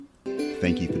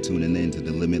Thank you for tuning in to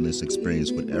the Limitless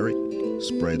Experience with Eric.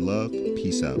 Spread love.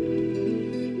 Peace out.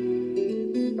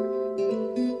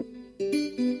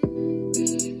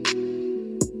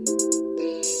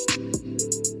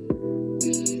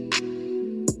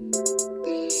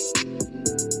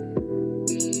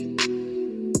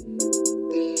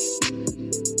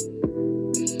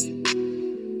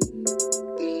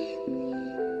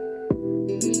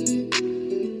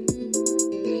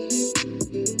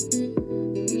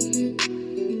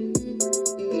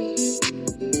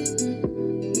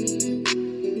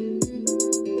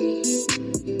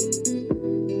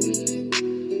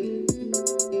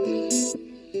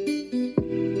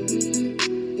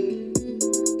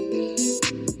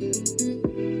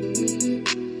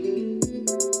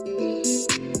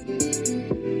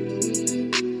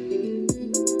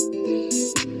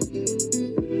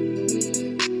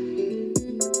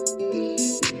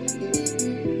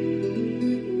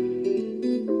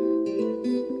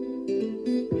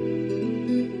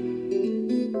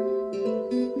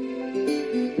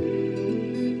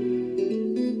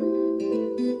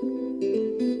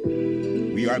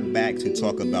 We are back to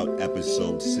talk about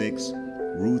episode 6,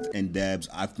 Ruth and Debs.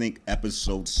 I think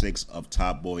episode 6 of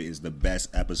Top Boy is the best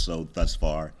episode thus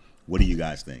far. What do you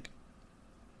guys think?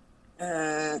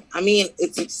 I mean,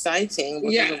 it's exciting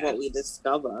because of what we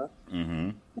discover. Mm-hmm.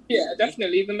 Yeah,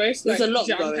 definitely. The most There's like, a lot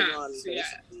jam going packs, on. Yeah.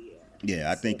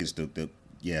 Yeah, I think it's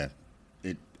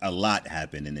a lot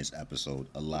happened in this episode.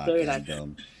 A lot. Very And, like,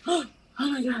 oh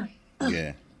my God. Oh,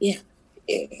 yeah. Yeah.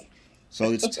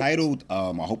 So it's titled,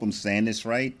 I hope I'm saying this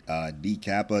right,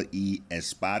 Capa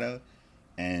Espada.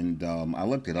 And I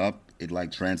looked it up. It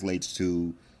like translates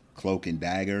to cloak and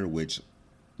dagger, which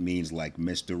means like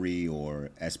mystery or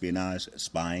espionage,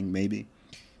 spying maybe.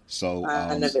 So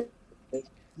I never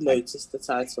noticed the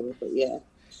title, but yeah.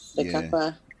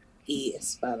 Capa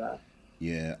Espada.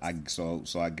 Yeah, so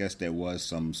I guess there was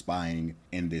some spying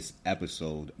in this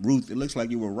episode. Ruth, it looks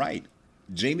like you were right.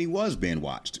 Jamie was being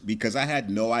watched because I had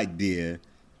no idea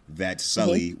that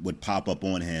Sully would pop up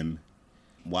on him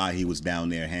while he was down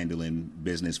there handling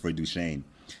business for Duchesne.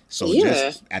 So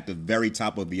just at the very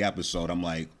top of the episode, I'm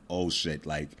like, oh shit,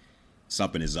 like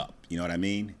something is up. You know what I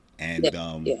mean? And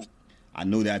I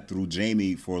knew that through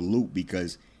Jamie for a loop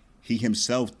because he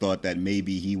himself thought that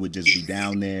maybe he would just be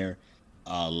down there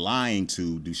lying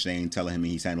to Duchesne, telling him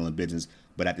he's handling business,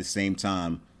 but at the same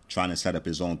time trying to set up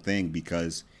his own thing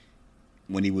because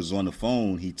when he was on the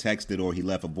phone, he texted or he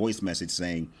left a voice message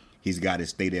saying he's got to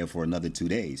stay there for another 2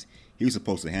 days. He was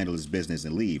supposed to handle his business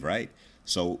and leave, right?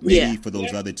 So maybe for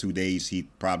those other 2 days, he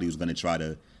probably was going to try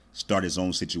to start his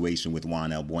own situation with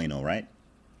Juan El Bueno, right?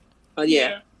 Oh,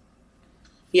 yeah.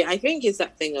 Yeah, I think it's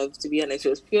that thing of, to be honest, it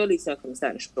was purely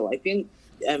circumstantial. I think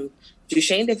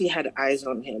Duchesne definitely had eyes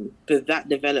on him, but that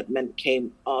development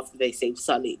came after they saved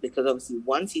Sully, because obviously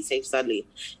once he saved Sully,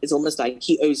 it's almost like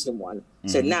he owes him one. Mm-hmm.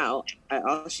 So now I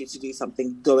asked you to do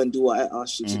something, go and do what I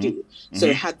asked you to do.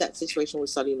 So had that situation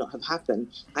with Sully not have happened,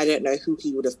 I don't know who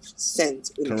he would have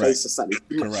sent in place of Sully.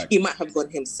 He might have gone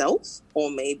himself,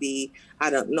 or maybe, I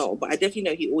don't know, but I definitely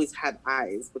know he always had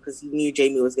eyes because he knew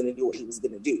Jamie was going to do what he was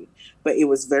going to do. But it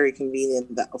was very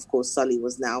convenient that, of course, Sully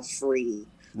was now free.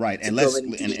 Right, and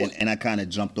and I kind of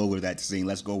jumped over that scene.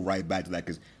 Let's go right back to that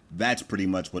because that's pretty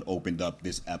much what opened up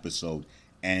this episode,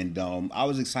 and I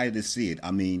was excited to see it.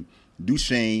 I mean,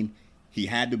 Duchesne, he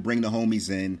had to bring the homies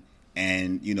in,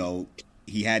 and you know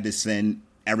he had to send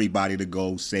everybody to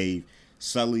go save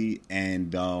Sully,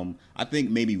 and I think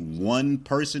maybe one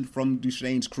person from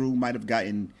Duchesne's crew might have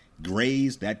gotten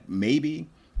grazed. That maybe,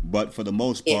 but for the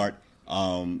most part,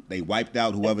 they wiped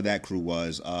out whoever that crew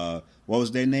was. What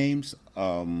was their names?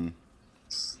 The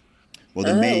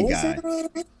main guy.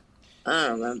 I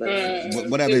don't remember.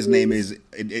 Whatever his name is,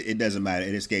 it doesn't matter.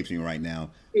 It escapes me right now.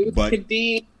 But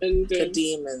Kadeem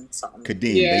and something.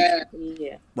 Kadeem.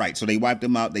 Yeah. Right. So they wiped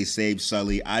him out. They saved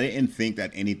Sully. I didn't think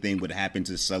that anything would happen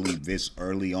to Sully this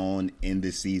early on in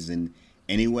the season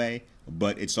anyway.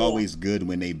 But it's always good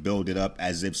when they build it up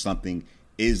as if something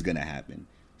is going to happen.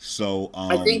 So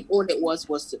I think all it was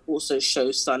to also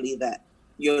show Sully that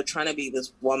you're trying to be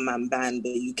this one-man band,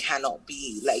 but you cannot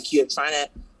be. Like, you're trying to,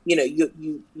 you know,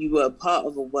 you were a part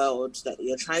of a world that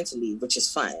you're trying to leave, which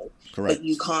is fine. Correct. But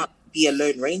you can't be a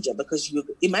lone ranger because you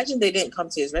imagine they didn't come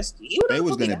to his rescue. They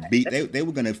was going to beat. They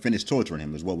were going to finish torturing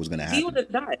him. Is what was going to happen. He would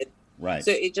have died. Right. So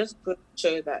it just could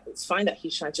show that it's fine that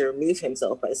he's trying to remove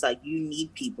himself, but it's like you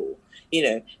need people, you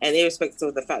know. And irrespective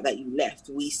of the fact that you left,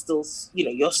 we still, you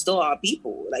know, you're still our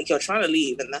people. Like, you're trying to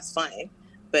leave, and that's fine.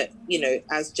 But, you know,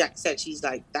 as Jack said, she's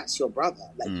like, that's your brother.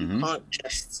 Like, you can't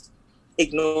just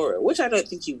ignore it, which I don't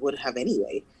think you would have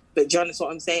anyway. But do you understand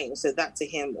what I'm saying? So that to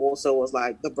him also was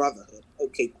like the brotherhood.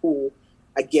 Okay, cool.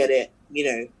 I get it. You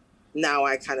know, now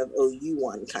I kind of owe you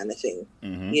one kind of thing,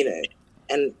 you know,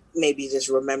 and maybe just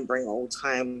remembering old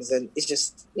times. And it's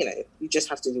just, you know, you just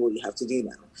have to do what you have to do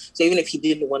now. So even if he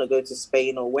didn't want to go to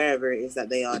Spain or wherever it is that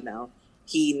they are now,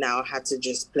 he now had to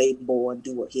just play ball and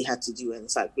do what he had to do. And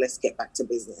it's like, let's get back to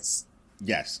business.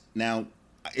 Yes. Now,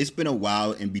 it's been a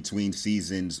while in between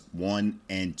seasons 1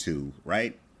 and 2,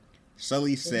 right?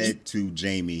 Sully said to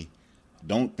Jamie,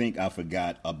 don't think I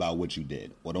forgot about what you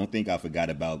did, or don't think I forgot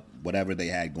about whatever they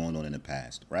had going on in the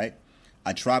past, right?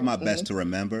 I tried my best to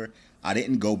remember. I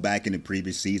didn't go back in the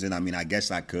previous season. I mean, I guess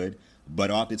I could,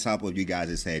 but off the top of you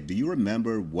guys' head, do you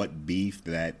remember what beef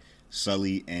that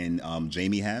Sully and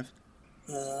Jamie have?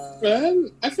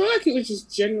 I feel like it was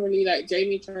just generally like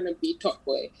Jamie trying to be top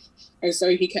boy, and so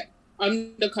he kept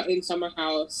undercutting Summer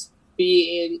House,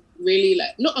 being really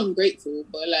like not ungrateful,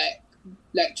 but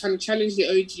like trying to challenge the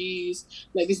OGs,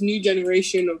 like this new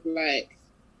generation of like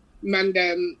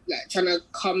mandem, like trying to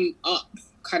come up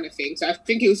kind of thing. So I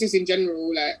think it was just in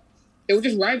general like they were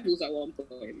just rivals at one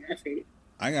point. I think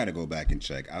I gotta go back and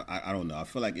check. I don't know. I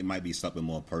feel like it might be something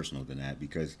more personal than that,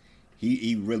 because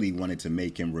he really wanted to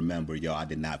make him remember, yo, I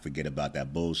did not forget about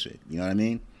that bullshit. You know what I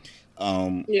mean?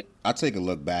 I'll take a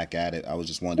look back at it. I was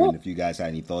just wondering if you guys had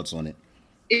any thoughts on it.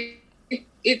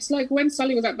 It's like when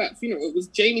Sully was at that funeral, it was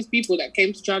Jamie's people that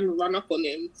came to try and run up on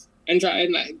him and try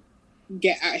and like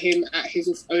get at him at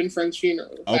his own friend's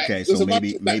funeral. Okay, like, so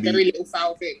maybe very little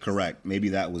foul things. Correct. Maybe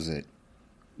that was it.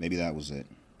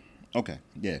 Okay,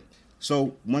 yeah.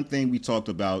 So one thing we talked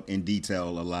about in detail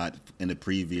a lot in the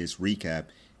previous recap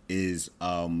is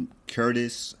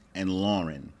Curtis and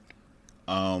Lauren.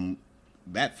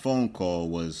 That phone call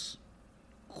was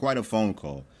quite a phone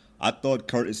call. I thought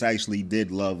Curtis actually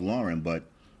did love Lauren, but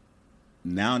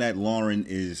now that Lauren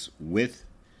is with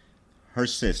her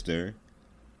sister,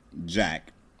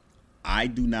 Jack, I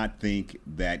do not think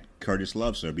that Curtis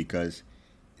loves her, because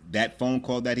that phone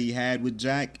call that he had with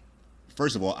Jack,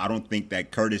 first of all, I don't think that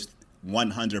Curtis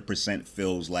 100%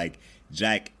 feels like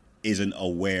Jack isn't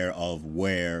aware of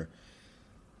where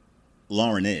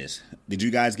Lauren is. Did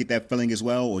you guys get that feeling as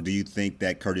well, or do you think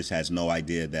that Curtis has no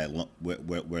idea that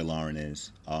where Lauren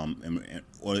is?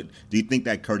 Or do you think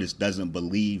that Curtis doesn't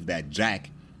believe that Jack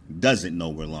doesn't know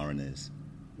where Lauren is?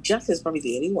 Jack is probably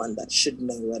the only one that should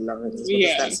know where Lauren is,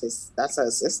 because that's her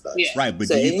sister. Yeah. Right, but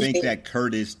so do you think that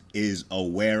Curtis is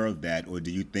aware of that, or do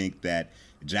you think that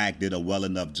Jack did a well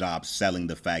enough job selling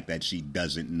the fact that she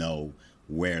doesn't know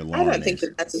where Lauren is? I don't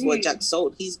think that is what Jack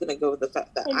sold. He's going to go with the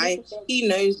fact that he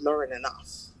knows Lauren enough,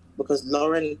 because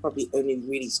Lauren probably only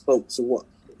really spoke to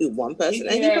one person,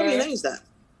 and he probably knows that.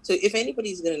 So if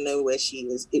anybody's going to know where she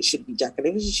is, it should be Jack. And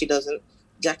if she doesn't,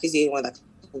 Jack is the only one that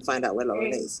can find out where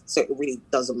Lauren is. So it really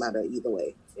doesn't matter either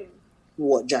way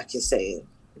what Jack is saying.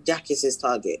 Jack is his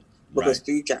target, because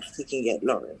through Jack he can get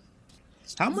Lauren.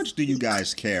 How much do you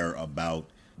guys care about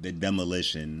the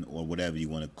demolition, or whatever you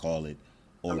want to call it,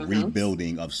 or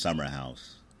rebuilding of Summer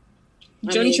House?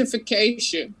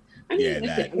 Gentrification. I'm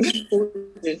for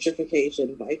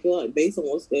gentrification, but I feel like based on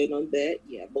what's going on there,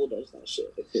 bulldoze that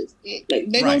shit, because like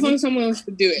they're gonna find someone else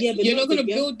to do it. Yeah, you're not gonna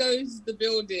bulldoze the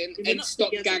building and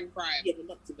stop gang crime. Yeah, but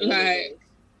not together.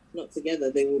 Not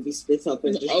together. They will be split up.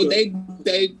 And they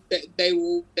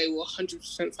will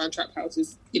 100% find trap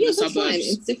houses in the suburbs. Fine.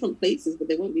 In different places, but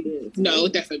they won't be doing it together. No, it'll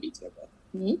definitely be together.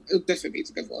 It'll definitely be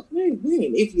together.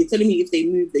 If you're telling me if they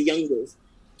move the youngers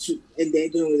and they're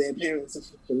going with their parents to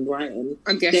fucking Brighton,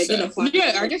 I guess so.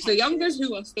 I guess the youngers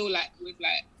who are still like with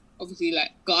like obviously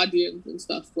like guardians and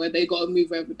stuff, where they got to move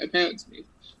wherever their parents move,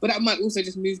 but that might also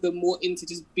just move them more into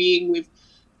just being with.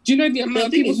 Do you know the amount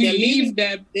of people who leave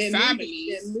their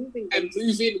families and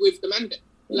move in with the mandem?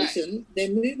 Listen, they're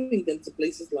moving them to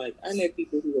places like, I know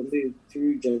people who are moved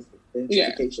through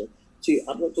gentrification to,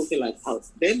 I'm not talking like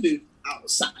house, they're moved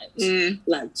outside,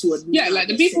 like to another like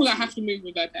the people that have to move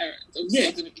with their parents,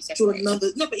 they're going to be separated.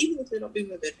 But even if they're not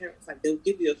moving with their parents, like they'll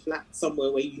give you a flat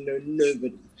somewhere where you know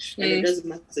nobody, and it doesn't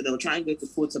matter. They'll try and go to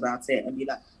court about it and be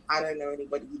like, I don't know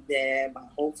anybody there, my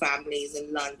whole family's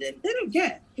in London. They don't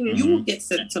care. You will get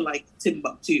sent to like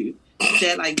Timbuktu.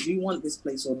 They're like, do you want this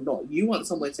place or not? You want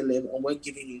somewhere to live, and we're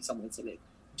giving you somewhere to live.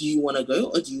 Do you want to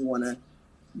go, or do you want to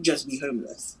just be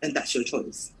homeless? And that's your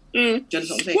choice. Do you understand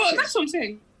what I'm saying? Well, that's what I'm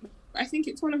saying. I think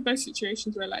it's one of those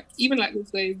situations where, like, even like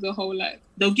with the whole like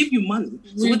they'll give you money.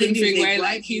 So what they do is where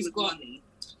like he's got money.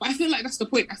 But I feel like that's the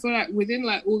point. I feel like within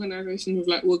like organizations with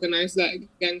like organized like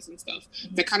gangs and stuff,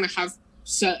 they kind of have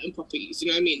certain properties. You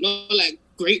know what I mean? Not like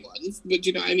great ones, but do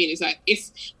you know what I mean? It's like if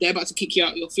they're about to kick you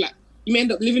out of your flat, you may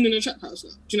end up living in a trap house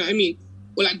now. Do you know what I mean?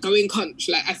 or like going conch.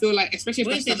 Like I feel like, especially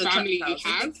if that's the family you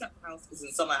have. The trap house is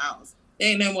in Summer House. There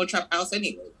ain't no more trap house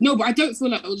anyway. No, but I don't feel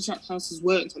like all the trap houses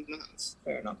were in Summer House.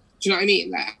 Fair enough. Do you know what I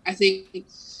mean? Like I think,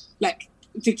 like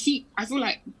I feel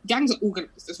like gangs are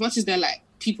organized as much as they're like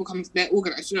people come. They're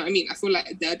organized. You know what I mean? I feel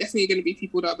like there are definitely going to be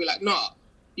people that'll be like, nah,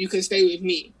 you can stay with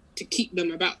me, to keep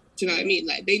them about. Do you know what I mean?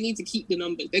 Like they need to keep the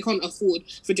numbers. They can't afford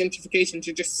for gentrification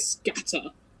to just scatter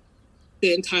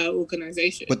the entire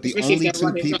organization. But the only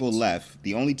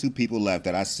two people left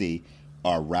that I see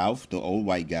are Ralph, the old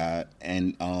white guy,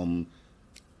 and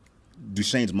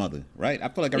Duchesne's mother. Right? I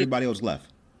feel like everybody else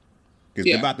left because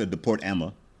they're about to deport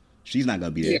Emma. She's not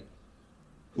gonna be there.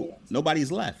 Yeah.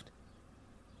 Nobody's left.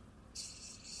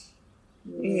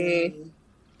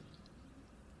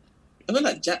 I feel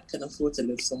like Jack can afford to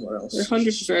live somewhere else.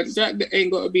 100%. Jack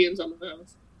ain't got to be in somewhere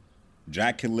else.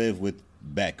 Jack can live with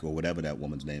Beck or whatever that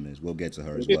woman's name is. We'll get to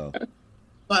her as well.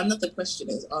 But another question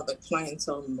is, are the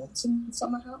clientele not in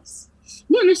Summer House?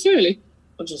 Not necessarily.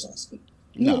 I'm just asking.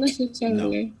 Not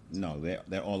necessarily. No,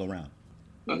 they're all around.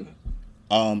 Okay.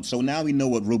 So now we know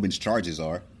what Ruben's charges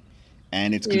are,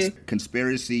 and it's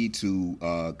conspiracy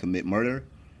to commit murder,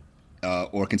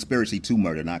 or conspiracy to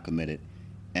murder, not committed,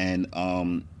 and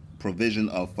provision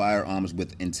of firearms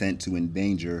with intent to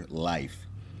endanger life.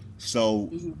 So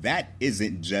that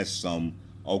isn't just some,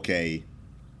 okay,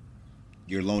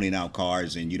 you're loaning out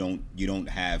cars and you don't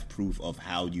have proof of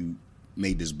how you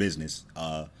made this business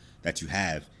that you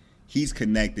have. He's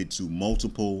connected to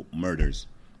multiple murders,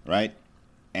 right?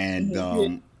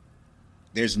 And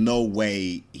there's no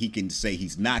way he can say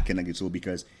he's not connected to it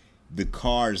because the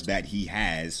cars that he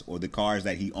has or the cars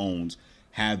that he owns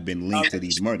have been linked to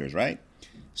these murders, right?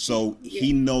 So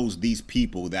he knows these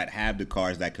people that have the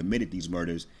cars that committed these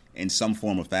murders in some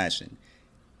form or fashion.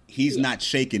 He's not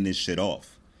shaking this shit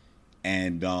off.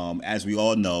 And as we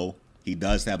all know, he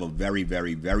does have a very,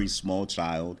 very, very small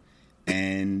child.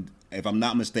 And if I'm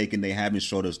not mistaken, they haven't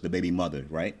showed us the baby mother,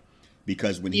 right?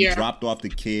 Because when he dropped off the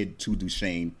kid to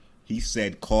Duchesne, he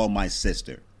said, "Call my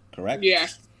sister," correct? Yeah.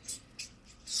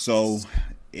 So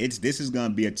this is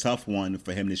going to be a tough one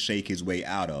for him to shake his way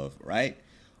out of, right?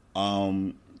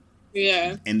 And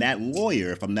that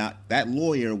lawyer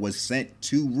was sent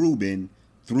to Ruben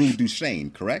through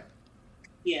Duchesne, correct?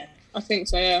 Yeah, I think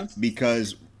so. Yeah.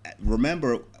 Because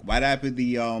remember, right after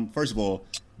the first of all,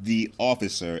 the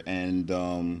officer and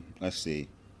let's see,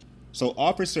 so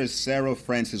Officer Sarah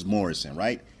Frances Morrison,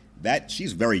 right? That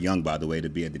she's very young, by the way, to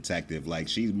be a detective. Like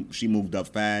she moved up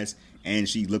fast, and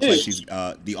she looks like she's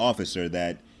the officer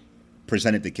that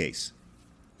presented the case.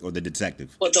 Or the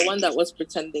detective. But the one that was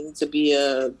pretending to be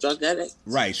a drug addict?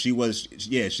 Right. She was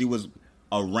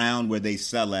around where they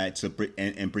sell at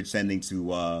and pretending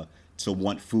to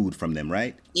want food from them,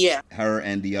 right? Yeah. Her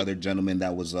and the other gentleman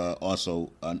that was also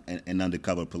an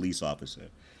undercover police officer.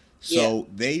 So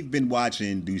they've been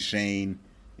watching Duchesne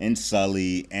and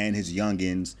Sully and his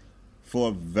youngins for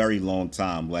a very long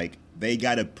time. Like, they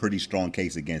got a pretty strong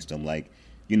case against them. Like,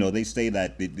 you know, they say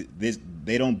that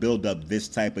they don't build up this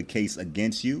type of case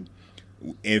against you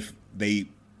if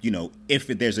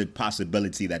there's a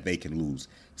possibility that they can lose.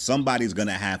 Somebody's going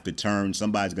to have to turn.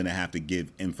 Somebody's going to have to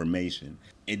give information.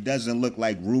 It doesn't look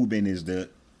like Ruben is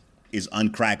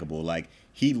uncrackable. Like,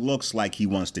 he looks like he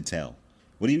wants to tell.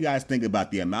 What do you guys think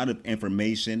about the amount of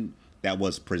information that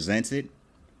was presented?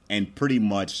 And pretty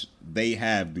much they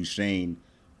have Duchesne,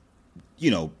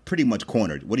 pretty much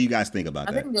cornered. What do you guys think about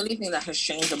that? I think the only thing that has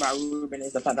changed about Ruben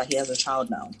is the fact that he has a child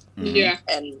now. Mm-hmm. Yeah.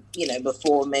 And,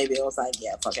 before maybe it was like,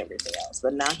 yeah, fuck everything else.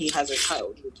 But now he has a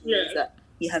child, which means that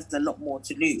he has a lot more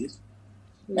to lose.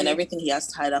 Mm-hmm. And everything he has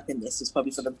tied up in this is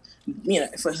probably for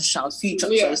for his child's future.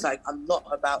 Yeah. So it's like, I'm not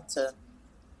about to,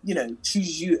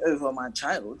 choose you over my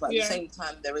child. But at the same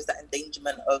time, there is that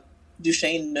endangerment of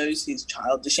Duchesne knows his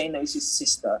child. Duchesne knows his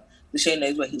sister. Duchesne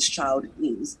knows where his child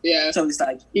is. Yeah. So it's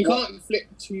like... You can't flip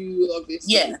too,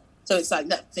 obviously. Yeah. So it's like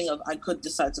that thing of, I could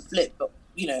decide to flip, but,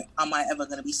 am I ever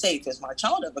going to be safe? Is my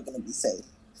child ever going to be safe?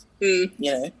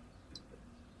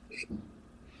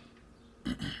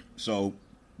 So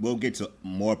we'll get to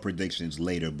more predictions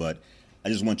later, but I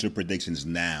just want your predictions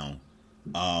now.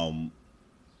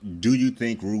 Do you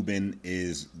think Ruben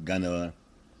is going to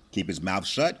keep his mouth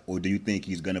shut, or do you think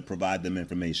he's going to provide them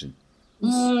information?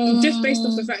 Just based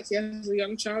off the fact he has a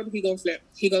young child, he gonna flip.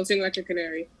 He gonna sing like a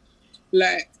canary.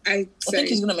 Like I think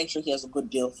he's gonna make sure he has a good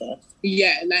deal first.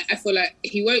 Yeah, like I feel like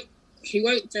he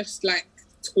won't just like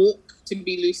talk to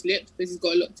be loose-lipped because he's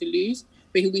got a lot to lose,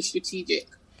 but he'll be strategic.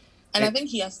 And I think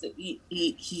he has to.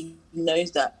 He knows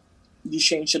that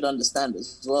Duchesne should understand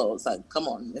as well. It's like, come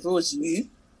on, if it was you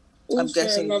Also, I'm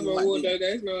guessing another you might rule, be. though,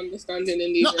 there's no understanding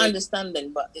in these. Not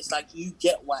understanding, but it's like you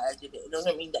get why I did it. It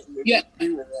doesn't mean that you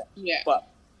agree with it. Yeah. But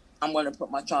I'm going to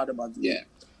put my child above you. Yeah.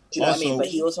 Do you know what I mean? But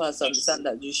he also has to understand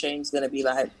that Duchesne's going to be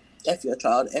like, F your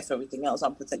child, F everything else.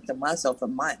 I'm protecting myself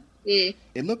and mine. It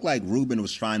looked like Ruben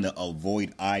was trying to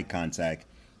avoid eye contact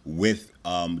with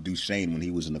Duchesne when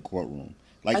he was in the courtroom.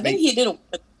 Like I think he didn't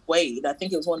wait. I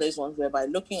think it was one of those ones where by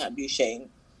looking at Duchesne,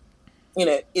 you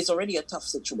know, it's already a tough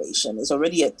situation. It's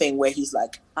already a thing where he's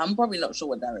like, I'm probably not sure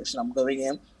what direction I'm going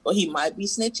in, or he might be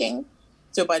snitching.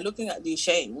 So by looking at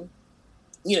Duchesne,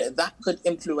 you know, that could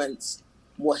influence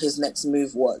what his next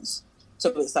move was. So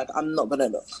it's like, I'm not going to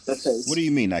look because... What do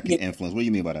you mean that can influence? What do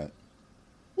you mean by that?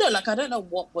 No, like, I don't know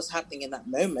what was happening in that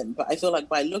moment, but I feel like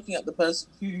by looking at the person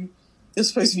who you're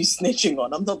supposed to be snitching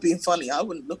on, I'm not being funny, I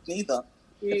wouldn't look neither.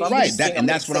 Right,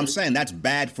 that's what I'm saying. That's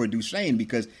bad for Duchesne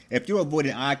because if you're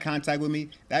avoiding eye contact with me,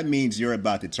 that means you're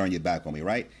about to turn your back on me,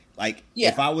 right? Like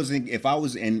if I was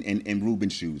in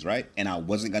Ruben's shoes, right, and I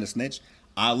wasn't gonna snitch,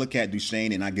 I'll look at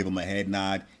Duchesne and I give him a head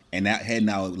nod, and that head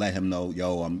nod would let him know,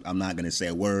 yo, I'm not gonna say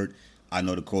a word. I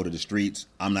know the code of the streets.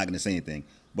 I'm not gonna say anything.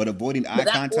 But avoiding eye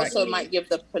contact also might give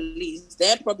the police.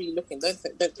 They're probably looking. Don't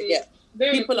forget.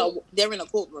 They're in a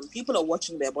courtroom. People are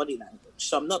watching their body language.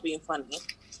 So I'm not being funny.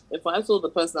 If I saw the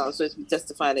person I was supposed to be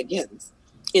testifying against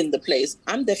in the place,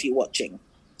 I'm definitely watching.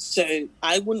 So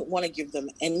I wouldn't want to give them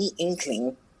any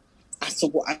inkling as to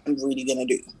what I'm really going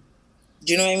to do.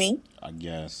 Do you know what I mean? I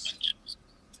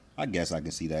guess I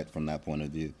can see that from that point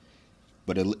of view.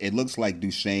 But it looks like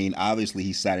Duchesne, obviously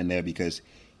he sat in there because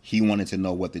he wanted to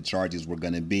know what the charges were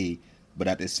going to be. But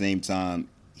at the same time,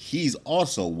 he's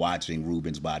also watching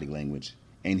Ruben's body language.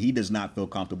 And he does not feel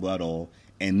comfortable at all.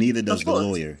 And neither does the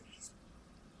lawyer.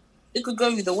 It could go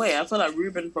either way. I feel like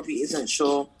Ruben probably isn't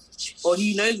sure, or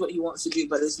he knows what he wants to do,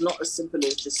 but it's not as simple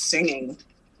as just singing,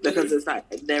 because it's like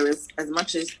there is, as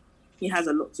much as he has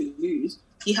a lot to lose,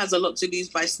 he has a lot to lose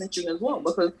by snitching as well,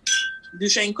 because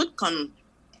Duchesne could come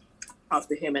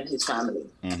after him and his family.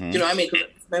 Do you know what I mean? Because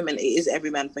at this moment, it is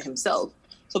every man for himself.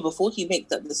 So before he makes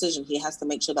that decision, he has to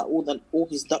make sure that all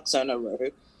his ducks are in a row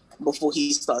before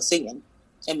he starts singing.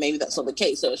 And maybe that's not the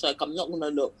case. So it's like, I'm not going to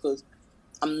look because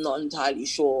I'm not entirely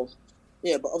sure.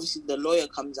 Yeah, but obviously the lawyer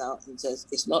comes out and says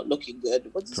it's not looking good.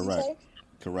 What did he say?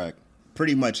 Correct.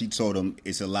 Pretty much he told him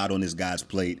it's a lot on this guy's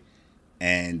plate.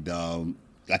 And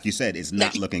like you said, it's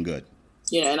not looking good.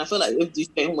 You know, and I feel like if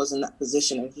Duchesne was in that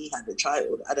position and he had a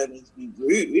child, I don't mean to be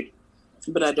rude,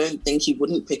 but I don't think he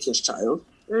wouldn't pick his child.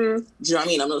 Do you know what I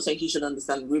mean? I'm not saying he should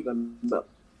understand Ruben, but...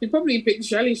 He'd probably pick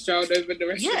Shelley's child over the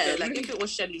rest of them. Yeah, like if it was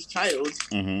Shelley's child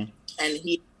and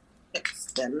he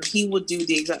picks them, he would do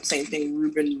the exact same thing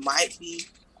Ruben might be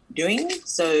doing.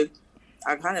 So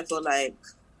I kind of feel like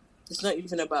it's not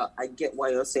even about, I get why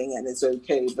you're saying it and it's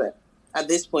okay, but at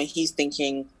this point he's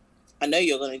thinking, I know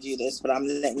you're going to do this, but I'm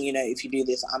letting you know if you do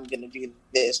this, I'm going to do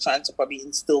this, trying to probably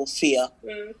instill fear.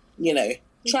 You know,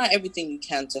 try everything you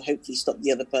can to hopefully stop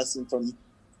the other person from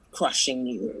crushing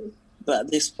you. But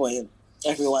at this point,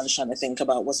 everyone's trying to think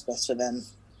about what's best for them.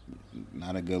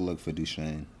 Not a good look for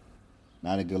Duchesne.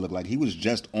 Not a good look. Like, he was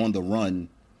just on the run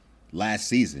last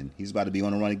season. He's about to be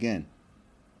on the run again.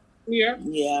 Yeah.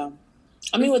 Yeah.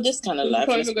 I mean, with this kind of life... He's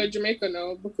probably going to go to Jamaica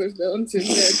now because the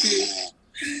auntie's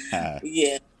there too.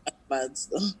 Yeah. Bad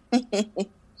stuff.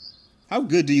 How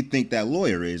good do you think that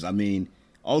lawyer is? I mean,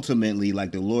 ultimately,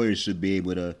 like, the lawyer should be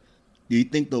able to... Do you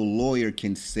think the lawyer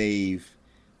can save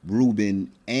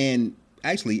Ruben? And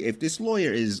actually, if this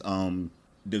lawyer is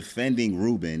defending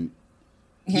Ruben,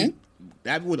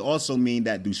 that would also mean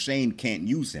that Duchesne can't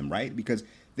use him, right? Because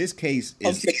this case is...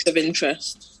 Conflict of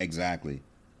interest. Exactly.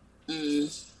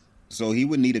 So he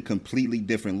would need a completely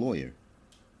different lawyer.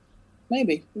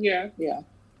 Maybe. Yeah.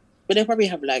 But they probably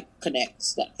have, like,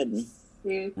 connects that can...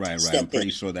 Right. I'm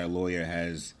pretty sure that lawyer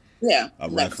has a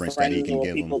like reference that he can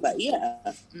give him.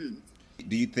 That,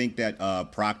 Do you think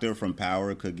that Proctor from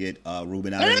Power could get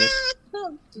Ruben out of this?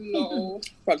 No.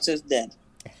 Proctor's dead.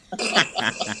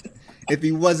 If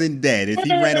he wasn't dead, if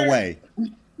he ran away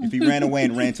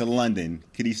and ran to London,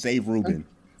 could he save Ruben?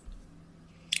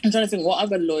 I'm trying to think what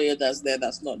other lawyer that's there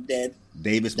that's not dead.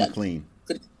 Davis McLean.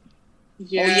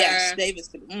 Yeah. Oh yes, Davis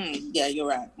could. Yeah, you're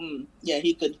right. Yeah,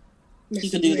 he could. He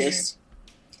could do this.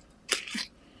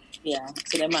 Yeah,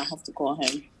 so they might have to call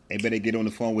him. They better get on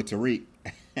the phone with Tariq.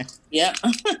 Yeah.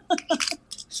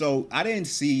 So I didn't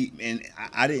see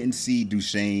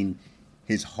Duchesne,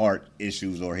 his heart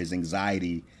issues or his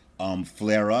anxiety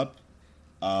flare up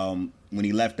when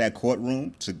he left that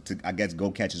courtroom to I guess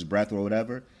go catch his breath or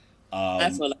whatever. I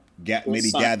feel like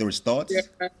gather his thoughts.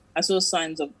 I saw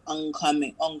signs of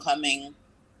oncoming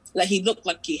Like he looked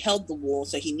like he held the wall,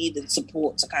 so he needed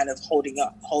support to kind of hold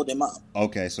him up.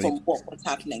 Okay, so from what was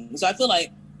happening. So I feel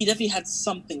like he definitely had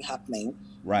something happening,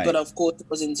 right? But of course, it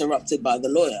was interrupted by the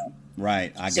lawyer.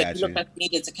 Right, I so got he looked like he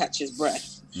needed to catch his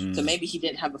breath. So maybe he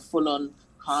didn't have a full-on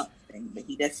heart thing, but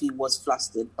he definitely was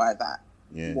flustered by that.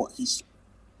 Yeah.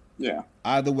 Yeah.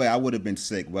 Either way, I would have been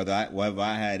sick. Whether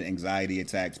I had anxiety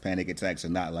attacks, panic attacks, or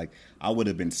not, like I would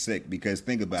have been sick because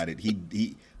think about it.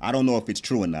 He I don't know if it's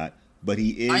true or not, but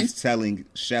he is telling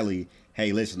Shelly,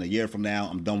 "Hey, listen, a year from now,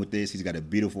 I'm done with this." He's got a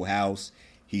beautiful house.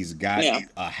 He's got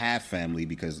a half family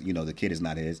because the kid is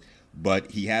not his, but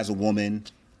he has a woman.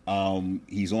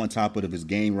 He's on top of his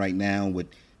game right now with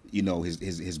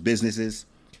his businesses.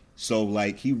 So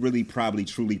like he really probably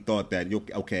truly thought that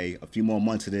okay, a few more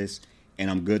months of this and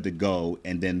I'm good to go.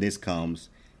 And then this comes,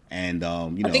 and I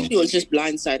think he was just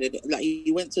blindsided. Like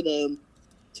he went to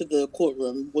the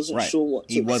courtroom, wasn't sure what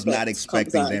to he was expect. not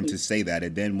expecting them to say that.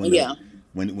 And then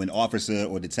when Officer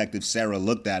or Detective Sarah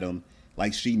looked at him,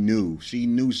 like she knew she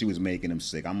was making him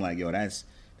sick. I'm like, yo, that's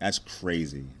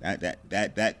crazy.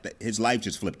 That his life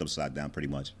just flipped upside down pretty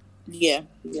much. Yeah.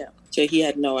 So he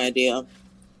had no idea of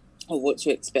what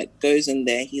to expect. Goes in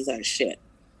there, he's like, shit.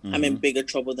 I'm in bigger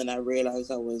trouble than I realized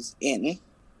I was in.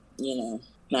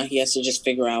 Now he has to just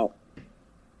figure out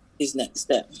his next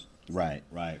step. Right.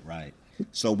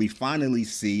 So we finally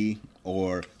see,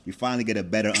 or we finally get a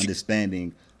better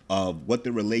understanding of what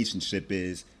the relationship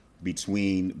is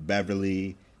between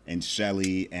Beverly and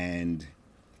Shelly and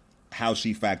how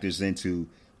she factors into,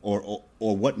 or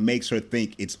what makes her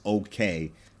think it's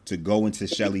okay to go into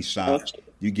Shelly's shop.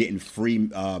 You're getting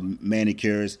free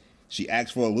manicures. She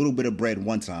asked for a little bit of bread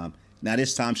one time. Now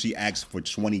this time she asked for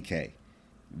 $20K.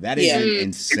 That is an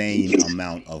insane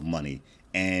amount of money.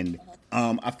 And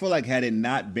I feel like had it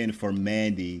not been for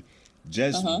Mandy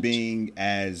just being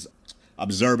as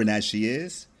observant as she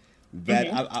is, that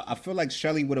I feel like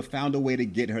Shelly would have found a way to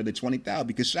get her the $20,000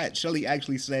 because Shelly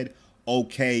actually said,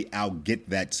 okay, I'll get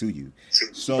that to you.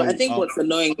 So but I think what's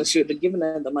annoying is she would have given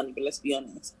her the money, but let's be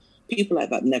honest. People like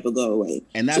that never go away.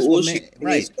 And that's so what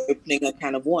is opening a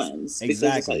can of worms. Exactly.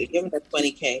 Because it's like you're giving her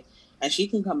 $20K and she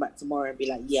can come back tomorrow and be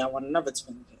like, yeah, I want another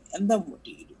 $20K. And then what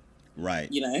do you do? Right.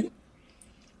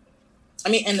 I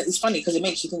mean, and it's funny because it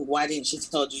makes you think, why didn't she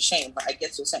tell Duchesne? But I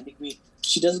guess to a certain degree,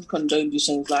 she doesn't condone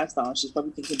Duchesne's lifestyle. She's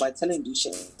probably thinking by telling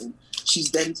Duchesne,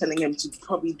 she's then telling him to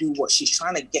probably do what she's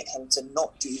trying to get him to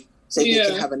not do so they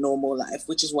can have a normal life,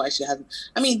 which is why she hasn't.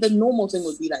 I mean, the normal thing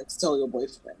would be like to tell your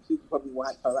boyfriend, who could probably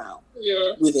wipe her out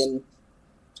within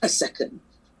a second.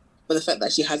 But the fact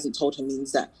that she hasn't told him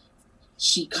means that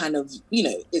she kind of,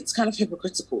 it's kind of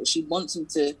hypocritical. She wants him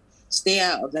to stay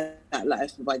out of that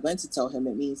life. But by going to tell him,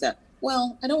 it means that,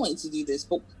 well, I don't want you to do this,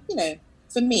 but,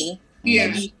 for me,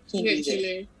 maybe he can do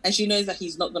this. And she knows that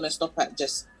he's not going to stop at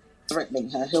just threatening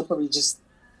her. He'll probably just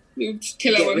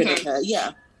kill her rid of her.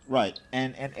 Yeah. Right.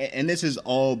 And this is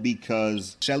all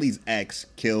because Shelly's ex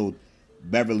killed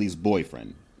Beverly's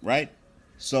boyfriend, right?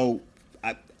 So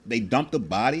they dumped the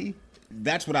body.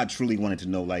 That's what I truly wanted to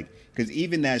know. Like, because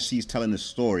even as she's telling the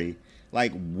story,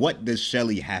 like, what does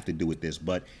Shelly have to do with this?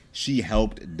 But she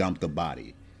helped dump the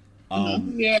body. I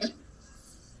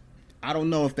don't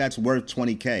know if that's worth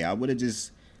 $20K. I would have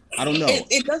just, I don't know.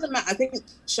 It doesn't matter. I think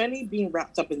Shelly being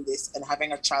wrapped up in this and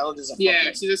having a child is a problem.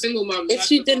 Yeah, she's a single mom. If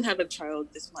she didn't have a child,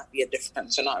 this might be a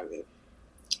different scenario.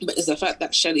 But it's the fact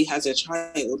that Shelly has a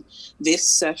child. This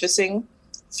surfacing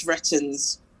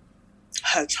threatens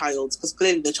her child because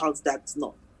clearly the child's dad's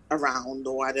not around,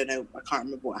 or I don't know. I can't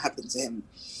remember what happened to him.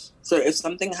 So if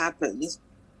something happens,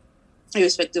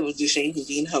 irrespective of Duchesne who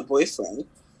being her boyfriend,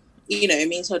 it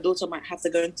means her daughter might have to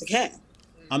go into care.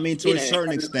 I mean, to a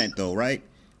certain extent, though, right?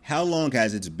 How long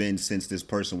has it been since this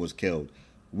person was killed?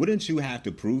 Wouldn't you have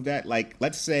to prove that? Like,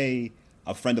 let's say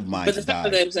a friend of mine died. But the fact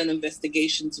that there was an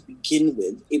investigation to begin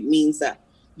with, it means that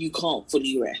you can't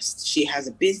fully rest. She has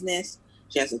a business,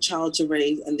 she has a child to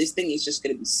raise, and this thing is just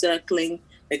going to be circling.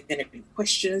 There's going to be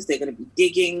questions, they're going to be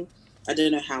digging. I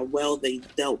don't know how well they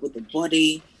dealt with the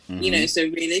body. So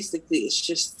realistically, it's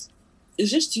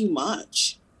just too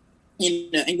much.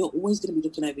 And you're always going to be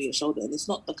looking over your shoulder, and it's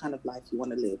not the kind of life you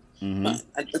want to live,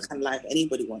 but the kind of life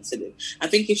anybody wants to live. I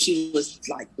think if she was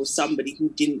like with somebody who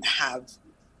didn't have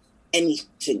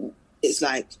anything, it's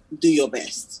like, do your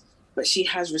best. But she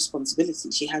has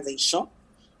responsibility. She has a shop,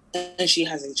 and she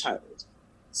has a child,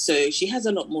 so she has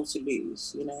a lot more to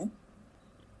lose.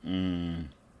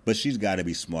 But she's got to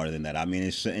be smarter than that. I mean,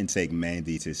 it shouldn't take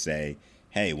Mandy to say,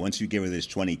 "Hey, once you give her this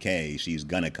 $20K, she's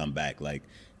gonna come back." Like,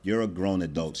 you're a grown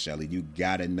adult, Shelly. You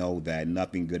gotta know that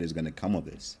nothing good is gonna come of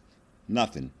this.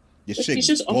 Nothing. This But chick she's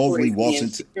just boldly operating walks in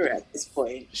into. fear at this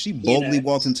point. She you boldly know.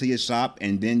 walks into your shop,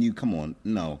 and then you come on,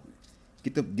 no,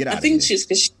 get out I of think here. she's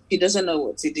because she doesn't know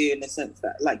what to do in the sense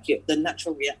that, like, the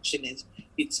natural reaction is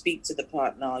you'd speak to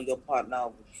your partner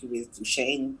who is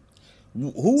Duchesne.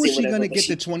 Who is she whatever, gonna but get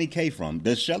the 20K from?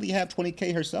 Does Shelly have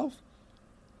 20K herself?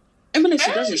 I mean, if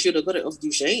she doesn't, she would have got it off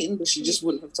Duchesne, but she just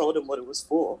wouldn't have told him what it was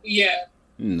for. Yeah.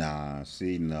 Nah,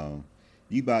 see, no,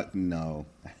 you about no,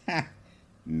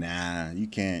 nah, you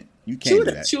can't do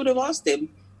that. She would have asked him,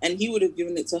 and he would have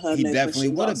given it to her. He definitely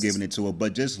would have given it to her,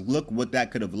 but just look what that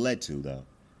could have led to, though.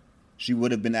 She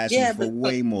would have been asking for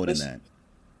way more than that.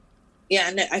 Yeah,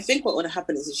 and I think what would have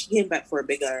happened is if she came back for a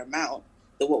bigger amount,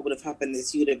 then what would have happened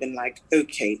is he would have been like,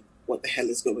 okay, what the hell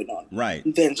is going on? Right.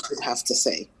 Then she'd have to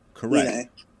say. Correct. You know?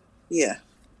 Yeah.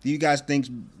 Do you guys think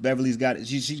Beverly's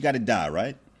she's got to die,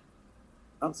 right?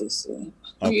 Obviously.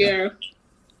 Okay. Yeah.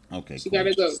 Okay. She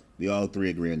gotta go. We all three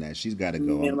agree on that. She's got to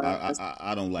go.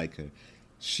 I don't like her.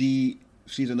 She's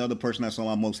another person that's on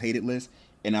my most hated list,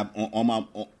 and on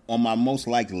my most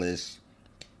liked list,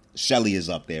 Shelly is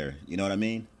up there. You know what I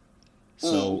mean?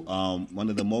 So one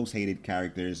of the most hated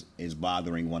characters is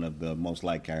bothering one of the most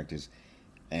liked characters,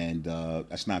 and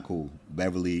that's not cool.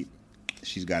 Beverly,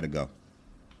 she's got to go.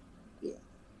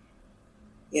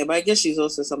 Yeah, but I guess she's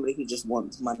also somebody who just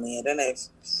wants money. I don't know.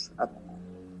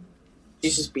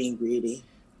 She's just being greedy.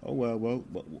 Oh well,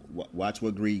 watch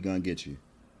what greed gonna get you.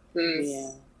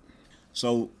 Yeah.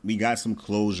 So we got some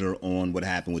closure on what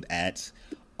happened with Ats.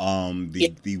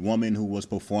 The woman who was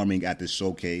performing at the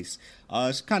showcase,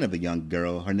 it's kind of a young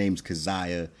girl. Her name's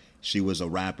Keziah. She was a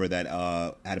rapper that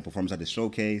had a performance at the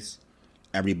showcase.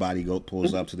 Everybody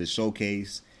pulls up to the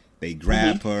showcase. They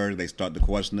grab her. They start to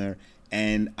question her.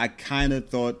 And I kind of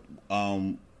thought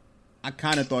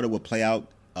it would play out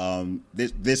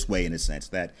this way, in a sense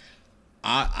that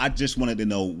I just wanted to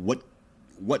know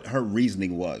what her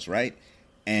reasoning was, right?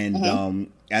 And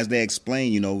as they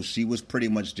explained, she was pretty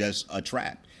much just a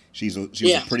trap. She was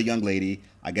a pretty young lady.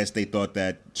 I guess they thought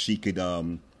that she could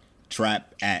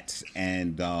trap Ats,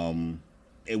 and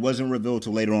it wasn't revealed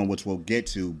till later on, which we'll get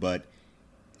to. But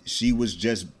she was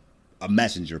just a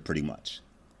messenger, pretty much.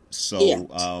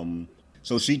 So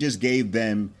so she just gave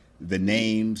them the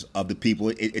names of the people.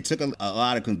 It took a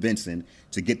lot of convincing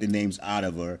to get the names out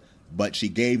of her, but she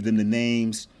gave them the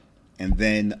names, and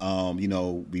then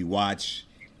we watch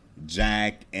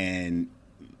Jack and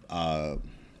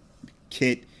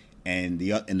Kit and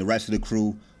the rest of the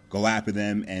crew go after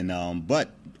them, and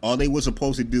but all they were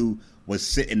supposed to do was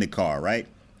sit in the car, right?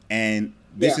 And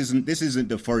this isn't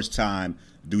the first time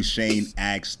Duchesne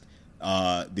asked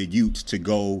the youth to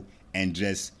go and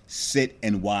just sit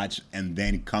and watch and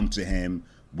then come to him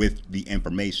with the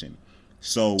information.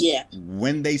 So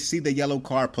when they see the yellow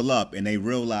car pull up and they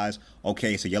realize,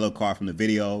 okay, it's a yellow car from the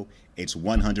video, it's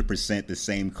 100% the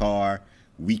same car,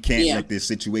 we can't let this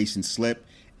situation slip,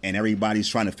 and everybody's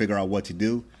trying to figure out what to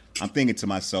do, I'm thinking to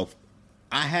myself,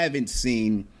 I haven't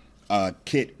seen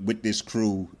Kit with this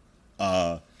crew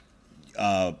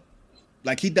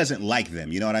like he doesn't like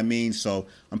them, you know what I mean? So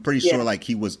I'm pretty sure like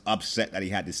he was upset that he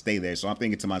had to stay there. So I'm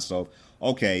thinking to myself,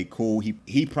 okay, cool.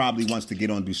 He probably wants to get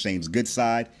on Duchesne's good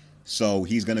side, so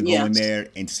he's gonna go in there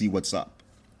and see what's up.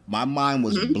 My mind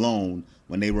was blown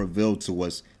when they revealed to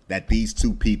us that these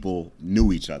two people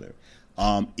knew each other.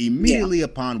 Immediately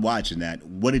upon watching that,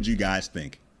 what did you guys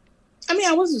think? I mean,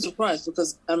 I wasn't surprised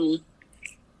because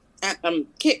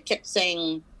Kit kept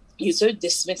saying you're so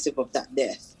dismissive of that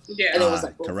death. Yeah. And it was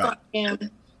like, well, fuck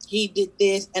him. He did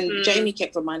this. And Jamie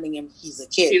kept reminding him he's a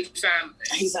kid. His family.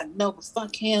 He's like, no, but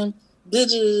fuck him.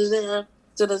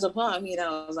 So there's a part of me that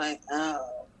I was like,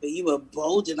 oh, but you were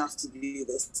bold enough to do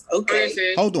this.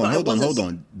 Okay. Hold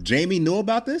on. Jamie knew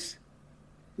about this?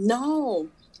 No.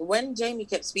 When Jamie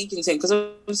kept speaking to him, because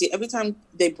obviously every time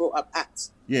they brought up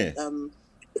Ats,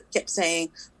 kept saying,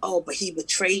 oh, but he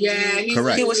betrayed you.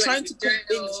 Correct. He was trying to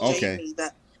convince Jamie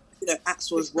that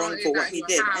Ats was wrong for what he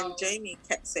did. And Jamie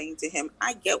kept saying to him,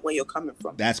 I get where you're coming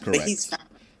from. That's correct. But he's family.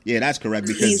 Yeah, that's correct,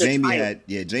 because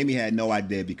Jamie had no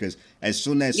idea, because as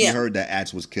soon as he heard that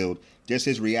Ats was killed, just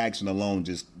his reaction alone,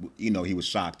 just he was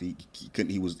shocked. He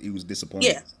couldn't. He was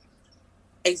disappointed. Yeah,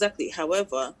 exactly.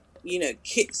 However,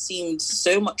 Kit seemed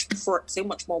so much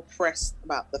more pressed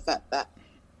about the fact that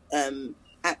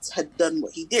Ats had done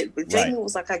what he did, but Jamie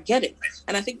was like, I get it,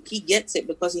 and I think he gets it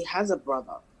because he has a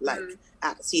brother like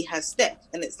Ats. He has Steph,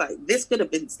 and it's like this could have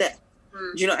been Steph.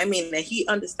 Do you know what I mean? And he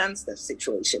understands Steph's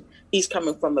situation. He's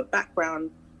coming from a background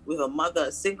with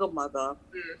a single mother,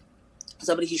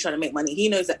 somebody who's trying to make money. He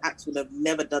knows that Ats would have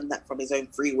never done that from his own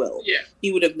free will. Yeah,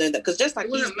 he would have known that because just like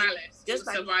it wasn't malice, just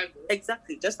like survival.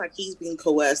 Exactly, just like he's been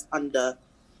coerced under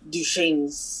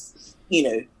Duchesne's,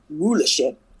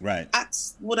 rulership, right,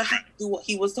 Axe would have had to do what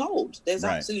he was told. There's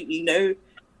right. absolutely no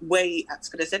way Axe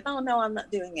could have said, no, I'm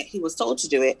not doing it. He was told to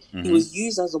do it. Mm-hmm. He was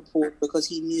used as a pawn because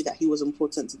he knew that he was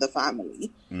important to the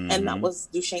family. Mm-hmm. And that was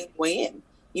Duchesne's way in.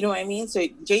 You know what I mean? So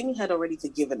Jamie had already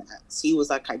forgiven Axe. He was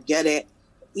like, I get it.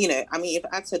 If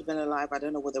Axe had been alive, I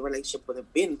don't know what the relationship would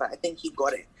have been, but I think he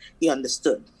got it. He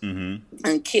understood. Mm-hmm.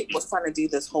 And Kit was trying to do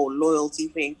this whole loyalty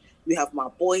thing. You have my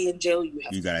boy in jail. You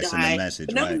gotta send a message,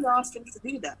 but nobody asked him to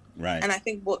do that. Right. And I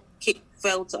think what Kit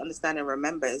failed to understand and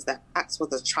remember is that Axe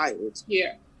was a child.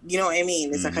 Yeah. You know what I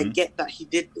mean? It's like, I get that he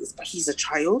did this, but he's a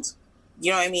child.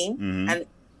 You know what I mean? Mm-hmm. And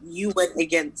you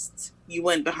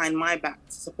went behind my back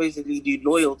to supposedly do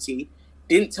loyalty,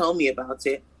 didn't tell me about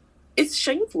it. It's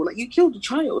shameful. Like, you killed a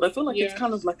child. I feel like it's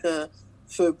kind of like a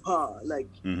faux pas. Like,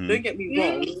 don't get me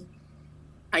wrong.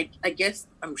 I guess,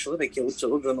 I'm sure they kill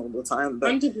children all the time,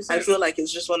 but 100%. I feel like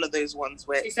it's just one of those ones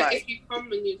where it's like if you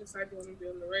come and you decide you want to be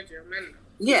on the road, you're a man.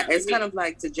 Yeah, it's kind of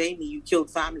like to Jamie, you killed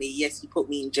family. Yes, he put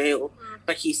me in jail,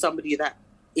 but he's somebody that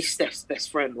is Steph's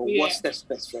best friend or was Steph's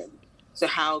best friend. So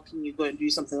how can you go and do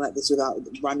something like this without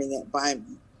running it by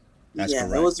me? That's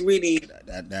correct. It was really,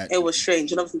 it was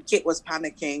strange. And obviously Kit was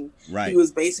panicking. Right. He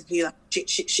was basically like,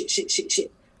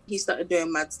 shit. He started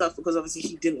doing mad stuff because obviously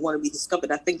he didn't want to be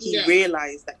discovered. I think he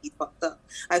realized that he fucked up.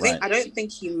 I don't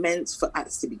think he meant for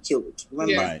Axe to be killed.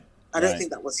 Remember? Right. I don't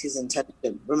think that was his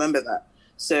intention. Remember that.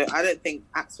 So I don't think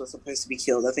Axe was supposed to be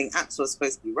killed. I think Axe was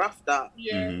supposed to be roughed up.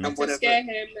 Yeah, and whatever. To scare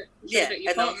him. That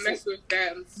you can't mess with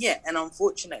them. Yeah, and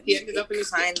unfortunately,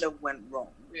 it kind of went wrong.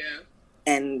 Yeah.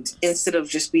 And instead of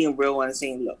just being real and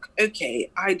saying, look,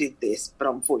 okay, I did this, but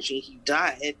unfortunately he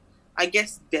died. I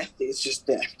guess death is just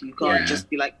death. You can't just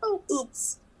be like, oh,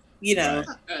 oops.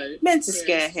 Meant to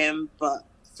scare him, but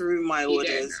through my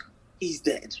orders, he's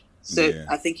dead. So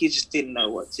I think he just didn't know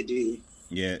what to do.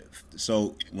 Yeah.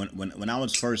 So when I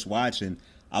was first watching,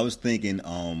 I was thinking,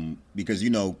 because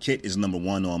Kit is number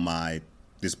one on my,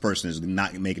 this person is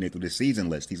not making it through the season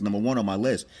list. He's number one on my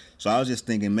list. So I was just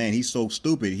thinking, man, he's so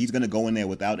stupid. He's gonna go in there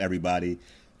without everybody.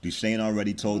 Duchesne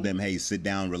already told them, hey, sit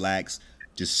down, relax,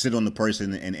 just sit on the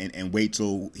person and wait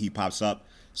till he pops up.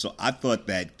 So I thought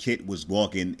that Kit was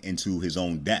walking into his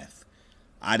own death.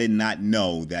 I did not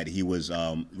know that he was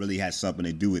really had something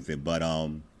to do with it. But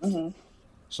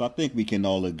so I think we can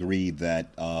all agree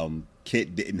that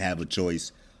Kit didn't have a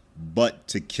choice but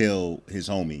to kill his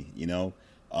homie,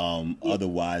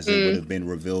 Otherwise, it would have been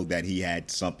revealed that he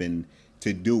had something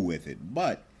to do with it.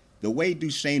 But the way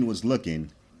Duchesne was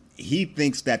looking, he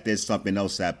thinks that there's something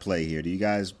else at play here. Do you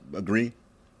guys agree?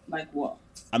 Like what?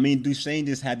 I mean, Duchesne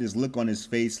just had this look on his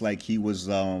face like he was,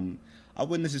 I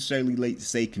wouldn't necessarily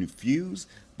say confused,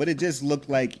 but it just looked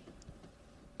like,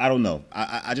 I don't know.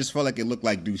 I just felt like it looked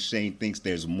like Duchesne thinks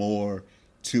there's more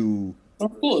to.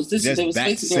 Of course, there was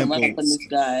basically a run up on this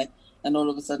guy. And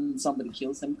all of a sudden, somebody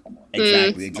kills him. Come on.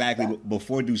 Exactly.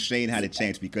 Before Duchesne had a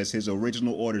chance, because his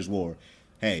original orders were,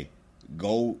 "Hey,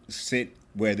 go sit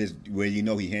where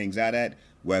he hangs out at,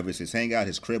 wherever it's his hangout,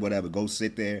 his crib, whatever. Go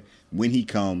sit there. When he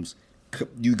comes,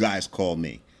 you guys call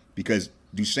me." Because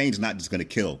Duchesne's not just gonna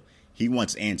kill; he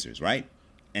wants answers, right?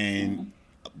 And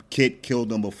Kit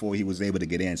killed him before he was able to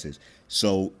get answers.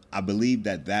 So I believe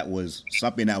that was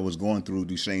something that was going through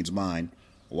Duchesne's mind.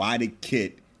 Why did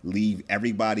Kit leave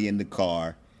everybody in the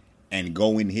car and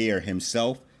go in here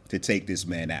himself to take this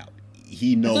man out?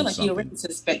 He knows something. He already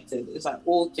suspected. It's like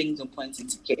all things are pointing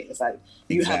to Kit. It's like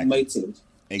you have motive.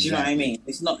 Do you know what I mean?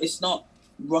 It's not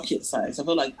rocket science. I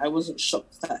feel like I wasn't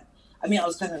shocked that. I mean, I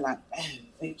was kind of like, oh,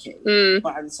 okay.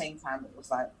 But at the same time, it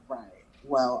was like, right,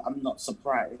 well, I'm not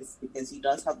surprised because he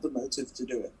does have the motive to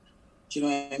do it. Do you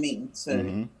know what I mean?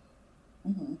 So,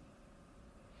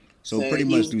 So pretty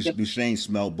much Duchesne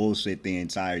smelled bullshit the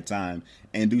entire time.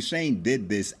 And Duchesne did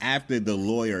this after the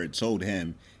lawyer told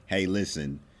him, hey,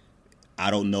 listen, I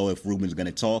don't know if Ruben's going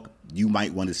to talk. You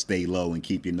might want to stay low and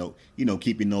keep your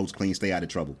keep your nose clean, stay out of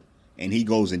trouble. And he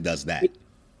goes and does that.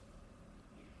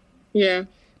 Yeah.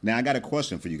 Now, I got a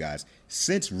question for you guys.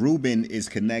 Since Ruben is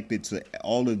connected to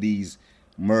all of these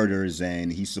murders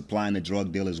and he's supplying the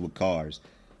drug dealers with cars,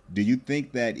 do you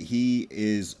think that he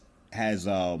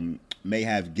may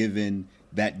have given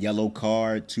that yellow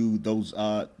car to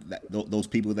those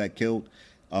people that killed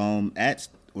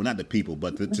not the people,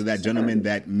 but to that gentleman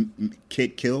that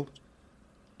Kit killed?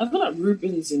 I feel like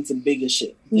Ruben's into bigger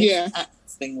shit. This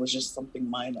thing was just something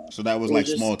minor. So that was like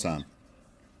small time.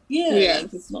 Yeah.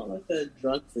 Like, it's not like a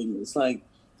drug thing. It's like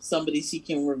somebody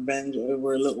seeking revenge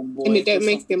over a little boy. And it don't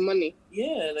make them money.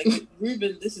 Yeah, like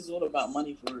Ruben, this is all about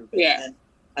money for Ruben. Yeah. And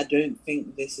I don't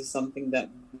think this is something that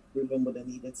Ruben would have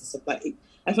needed to supply.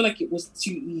 I feel like it was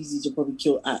too easy to probably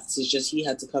kill Axe. It's just he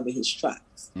had to cover his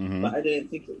tracks. Mm-hmm. But I don't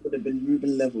think it would have been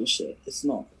Ruben level shit. It's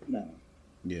not, no.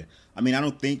 Yeah. I mean, I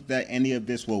don't think that any of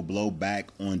this will blow back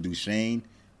on Duchesne,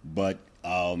 but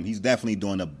he's definitely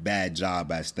doing a bad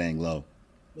job at staying low.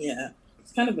 Yeah.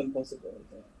 It's kind of impossible.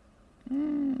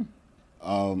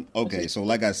 Okay, so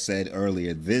like I said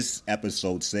earlier, this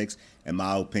episode 6, in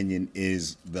my opinion,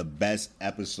 is the best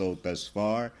episode thus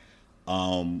far.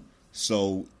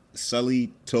 So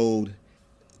Sully told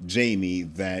Jamie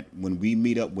that when you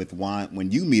meet up with Juan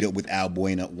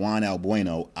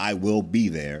Albueno, I will be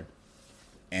there.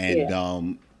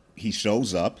 And he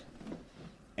shows up,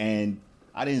 and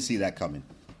I didn't see that coming.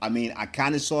 I mean, I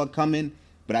kind of saw it coming,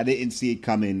 but I didn't see it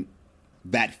coming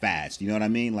that fast. You know what I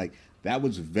mean? Like, that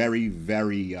was very,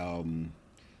 very, I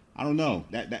don't know.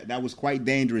 That was quite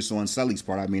dangerous on Sully's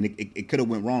part. I mean, it could have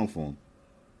went wrong for him.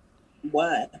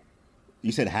 What?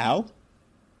 You said how?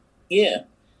 Yeah.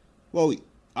 Well,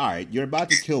 all right. You're about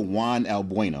to kill Juan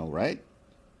Albueno, right?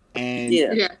 And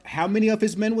Yeah. how many of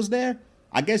his men was there?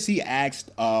 I guess he asked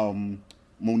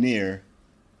Munir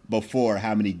before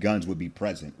how many guns would be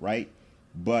present, right?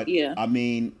 But, I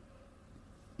mean,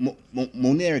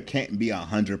 Munir can't be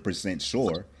 100%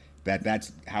 sure that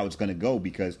that's how it's going to go,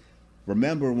 because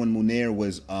remember when Munir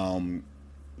was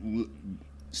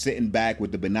sitting back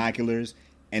with the binoculars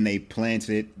and they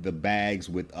planted the bags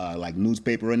with like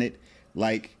newspaper in it,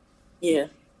 like, I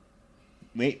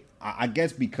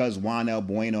guess because Juan El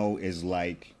Bueno is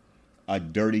like a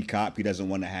dirty cop, he doesn't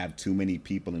want to have too many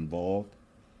people involved.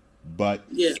 But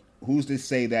who's to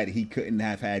say that he couldn't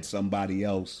have had somebody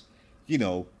else, you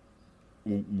know,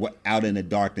 out in the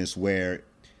darkness where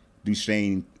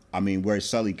where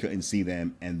Sully couldn't see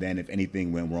them, and then if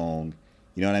anything went wrong,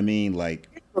 you know what I mean? Like,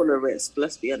 it's not a risk.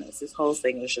 Let's be honest. This whole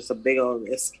thing is just a big old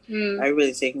risk. I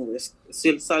really taking a risk.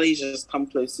 Sully's just come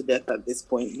close to death at this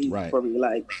point. He's probably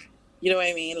like, you know what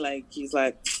I mean? Like, he's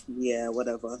like, yeah,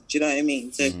 whatever. Do you know what I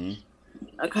mean? So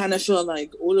I kind of feel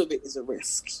like all of it is a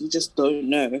risk. You just don't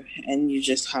know, and you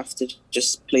just have to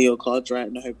just play your cards right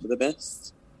and hope for the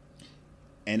best.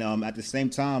 And at the same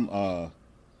time,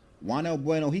 Juan El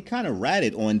Bueno, he kind of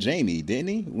ratted on Jamie, didn't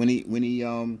he? When he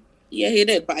Yeah, he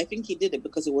did, but I think he did it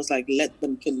because it was like, let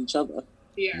them kill each other.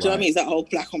 Yeah. Do you know what I mean? It's that whole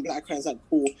black on black crime. It's like,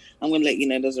 cool, I'm going to let you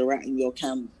know there's a rat in your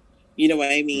camp. You know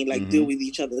what I mean? Like, deal with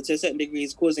each other. To a certain degree,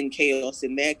 it's causing chaos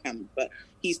in their camp, but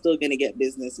he's still going to get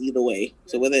business either way.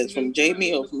 So whether it's from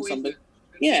Jamie or from somebody.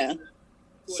 Yeah.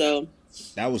 So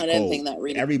that was I don't think that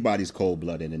really... Everybody's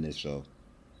cold-blooded in this show.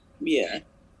 Yeah.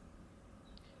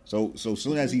 So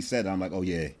soon as he said it, I'm like, oh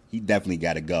yeah, he definitely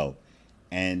got to go.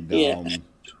 And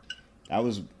that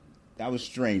was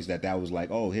strange that was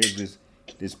like, oh, here's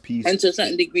this piece. And to a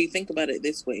certain degree, think about it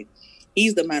this way: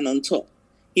 he's the man on top.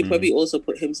 He probably also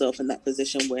put himself in that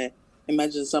position where,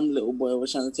 imagine some little boy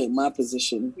was trying to take my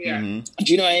position. Yeah. Do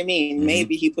you know what I mean?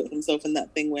 Maybe he put himself in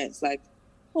that thing where it's like,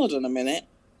 hold on a minute,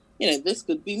 you know, this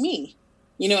could be me.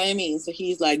 You know what I mean? So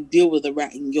he's like, deal with the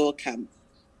rat in your camp,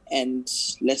 and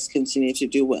let's continue to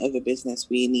do whatever business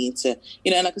we need to,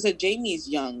 you know. And like I said, Jamie is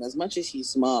young. As much as he's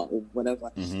smart or whatever,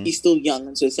 he's still young.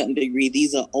 And to a certain degree,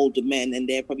 these are older men, and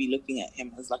they're probably looking at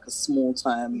him as like a small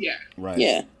time. Yeah. Right.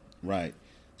 Yeah. Right.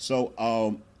 So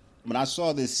when I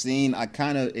saw this scene, it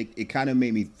kind of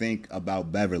made me think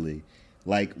about Beverly.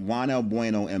 Like, Juan El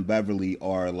Bueno and Beverly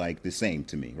are like the same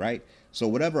to me, right? So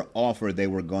whatever offer they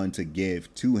were going to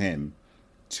give to him,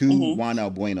 to Juan El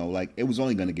Bueno, like, it was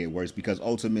only going to get worse, because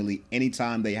ultimately,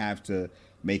 anytime they have to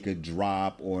make a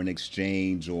drop or an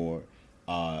exchange or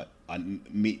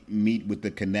meet with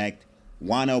the Connect,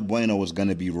 Juan El Bueno was going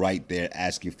to be right there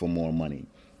asking for more money.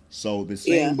 So the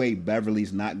same way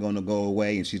Beverly's not going to go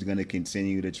away and she's going to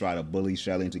continue to try to bully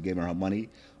Shelley into giving her money,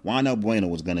 Juan El Bueno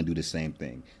was going to do the same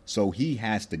thing. So he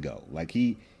has to go. Like,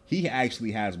 he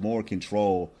actually has more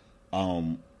control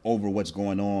over what's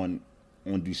going on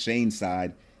Duchesne's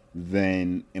side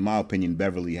than, in my opinion,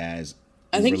 Beverly has.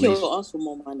 I think he'll ask for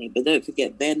more money, but don't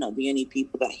forget, they're not the only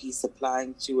people that he's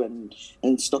supplying to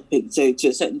and stopping. So to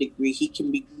a certain degree, he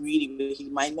can be greedy, but he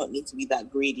might not need to be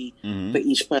that greedy for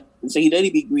each person. So he'd only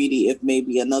be greedy if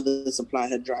maybe another supply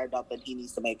had dried up and he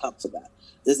needs to make up for that.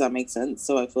 Does that make sense?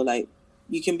 So I feel like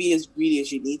you can be as greedy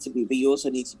as you need to be, but you also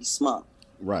need to be smart.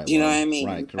 Right. Do you know what I mean?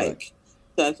 Right, correct. Like,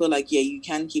 so I feel like, yeah, you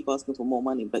can keep asking for more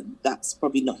money, but that's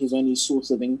probably not his only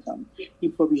source of income. He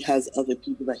probably has other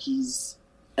people that he's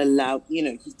allowed, you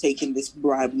know, he's taking this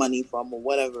bribe money from or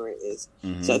whatever it is.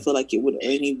 So I feel like it would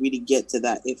only really get to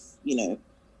that if, you know,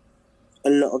 a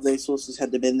lot of those sources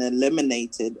had been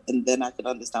eliminated, and then I could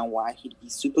understand why he'd be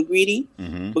super greedy,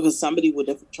 because somebody would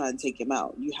have try and take him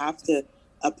out. You have to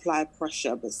apply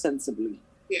pressure, but sensibly.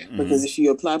 Yeah. Because if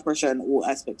you apply pressure in all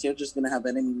aspects, you're just going to have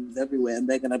enemies everywhere, and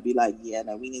they're going to be like, yeah,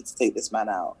 no, we need to take this man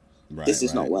out. Right, this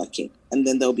is not working. And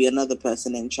then there'll be another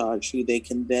person in charge who they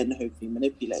can then hopefully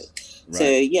manipulate. Right. So,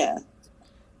 yeah.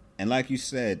 And like you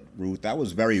said, Ruth, that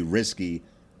was very risky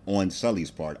on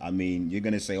Sully's part. I mean, you're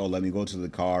going to say, oh, let me go to the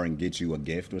car and get you a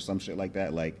gift or some shit like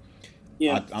that. Like,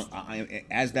 yeah.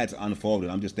 As that's unfolded,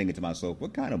 I'm just thinking to myself,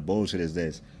 what kind of bullshit is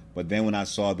this? But then when I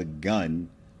saw the gun,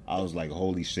 I was like,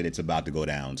 holy shit, it's about to go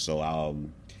down. So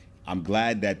I'm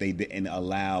glad that they didn't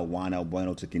allow Juan El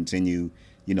Bueno to continue,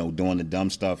 doing the dumb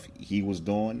stuff he was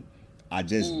doing. I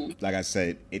just, like I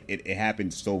said, it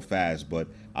happened so fast, but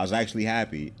I was actually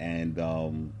happy. And,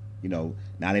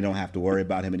 now they don't have to worry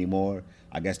about him anymore.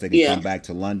 I guess they can come back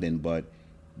to London, but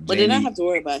they don't have to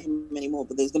worry about him anymore,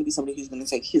 but there's going to be somebody who's going to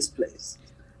take his place.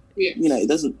 Yeah. It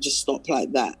doesn't just stop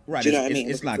like that. Right. Do you know what I mean?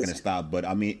 It's not going to stop, but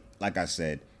I mean, like I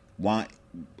said,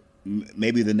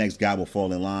 maybe the next guy will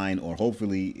fall in line, or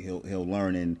hopefully he'll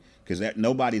learn, and because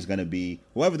nobody's going to be,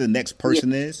 whoever the next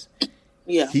person is,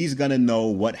 he's going to know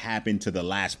what happened to the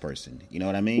last person. You know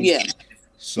what I mean? Yeah.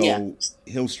 So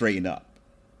he'll straighten up.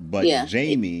 But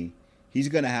Jamie, he's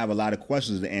going to have a lot of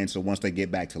questions to answer once they get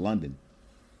back to London.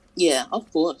 Yeah,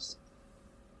 of course.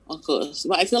 Of course.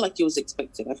 But I feel like he was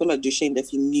expecting. I feel like Duchesne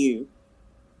definitely knew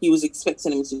he was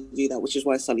expecting him to do that, which is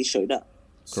why Sully showed up.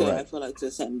 So I feel like to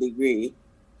a certain degree,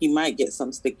 he might get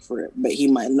some stick for it, but he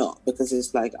might not, because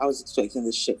it's like, I was expecting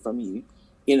this shit from you,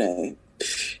 Do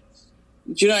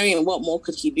you know what I mean? What more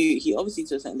could he do? He obviously,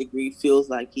 to a certain degree, feels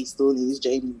like he still needs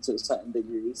Jamie to a certain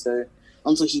degree. So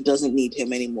until he doesn't need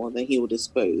him anymore, then he will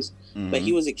dispose. But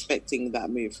he was expecting that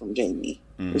move from Jamie,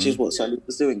 which is what Sully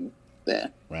was doing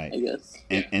there. Right. I guess.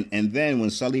 And then when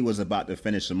Sully was about to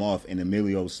finish him off and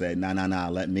Emilio said, nah,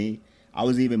 let me, I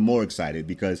was even more excited,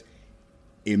 because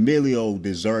Emilio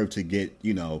deserved to get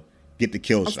the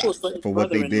kill shot for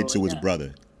what they did to his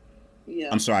brother. Yeah.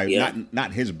 I'm sorry,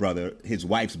 not his brother, his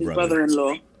wife's brother.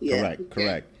 Brother-in-law. Yeah.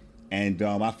 Correct. And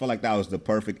I felt like that was the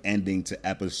perfect ending to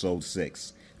episode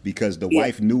 6, because the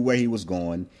wife knew where he was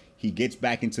going. He gets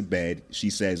back into bed. She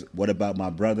says, "What about my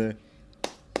brother?"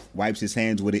 Wipes his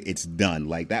hands with it. It's done.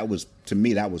 Like, that was, to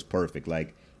me, that was perfect.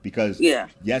 Like, because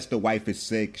yes, the wife is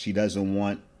sick. She doesn't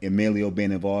want Emilio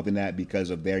being involved in that because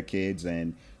of their kids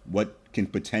and what can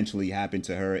potentially happen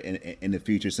to her in the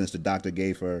future, since the doctor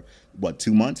gave her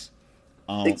 2 months.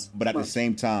 But at the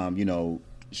same time,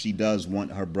 she does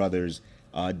want her brother's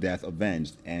death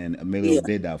avenged, and Emilio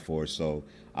did that for her. So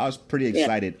I was pretty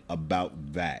excited about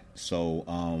that. So,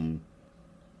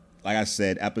 like I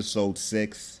said, episode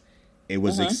 6, it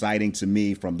was exciting to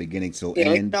me from beginning till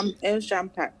end. It was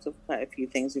jam-packed of quite a few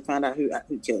things. We found out who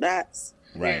killed Axe.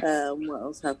 Right. What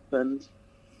else happened?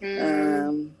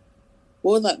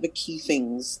 What were like the key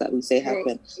things that we say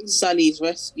happened? Sully's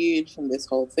rescued from this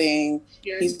whole thing.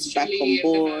 He's back on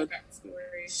board.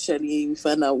 Shelley, we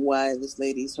found out why this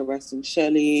lady's harassing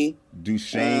Shelley.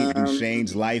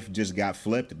 Duchesne's life just got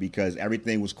flipped, because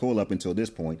everything was cool up until this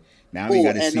point. Now we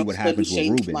got to see what happens with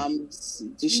Ruben.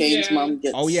 Duchesne's mom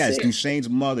gets sick. Duchesne's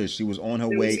mother. She was on her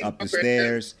way up the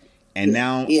stairs, and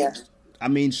now, I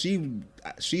mean,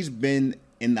 she's been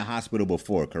in the hospital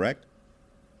before, correct?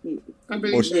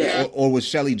 Or was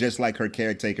Shelley just like her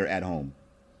caretaker at home?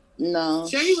 No.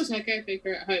 Shelley was her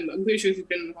caretaker at home. I'm pretty sure she's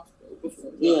been in the hospital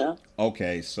before. Yeah.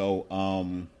 Okay, so all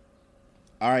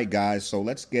right, guys. So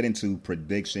let's get into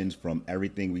predictions from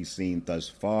everything we've seen thus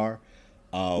far.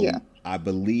 I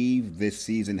believe this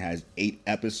season has 8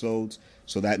 episodes,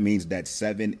 so that means that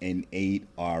 7 and 8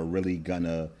 are really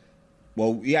gonna.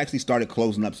 Well, we actually started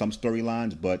closing up some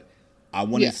storylines, but I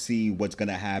want to see what's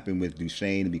gonna happen with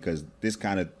Duchesne, because this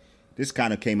kind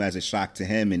of came as a shock to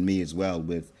him and me as well,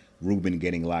 with Ruben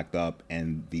getting locked up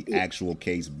and the actual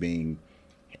case being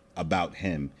about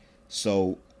him.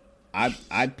 So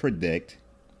I predict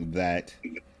that,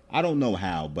 I don't know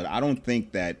how, but I don't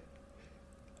think that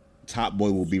Top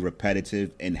Boy will be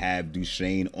repetitive and have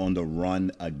Duchesne on the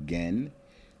run again.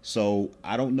 So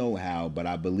I don't know how, but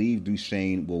I believe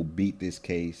Duchesne will beat this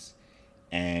case.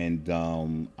 And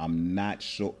I'm not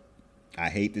sure. I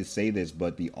hate to say this,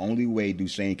 but the only way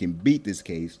Duchesne can beat this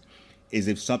case is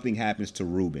if something happens to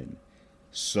Ruben.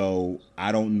 So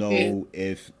I don't know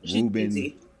if Ruben.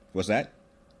 Easy. What's that?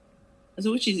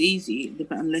 So which is easy,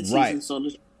 unless he's in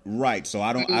solid. Right. So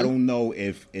I don't know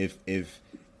if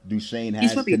Duchesne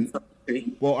has.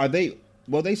 Well,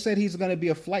 they said he's going to be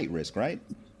a flight risk, right?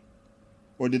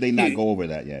 Or did they not go over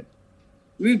that yet?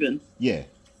 Ruben. Yeah.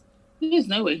 There's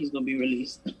no way he's going to be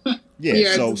released.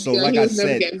 Yeah. So like he I was never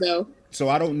said, getting bail. so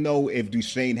I don't know if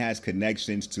Duchesne has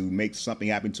connections to make something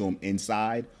happen to him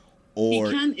inside, He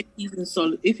or can if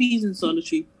he's in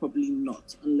solitary, probably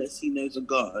not, unless he knows a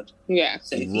guard. Yeah.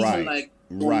 So if he's in like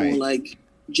normal like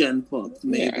Gen Pop,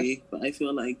 maybe. But I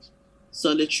feel like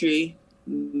solitary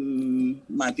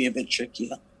might be a bit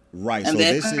trickier. Right. And so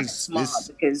they're this is smart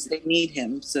because they need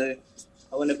him. So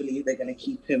I want to believe they're going to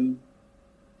keep him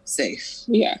safe.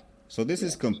 Yeah. So this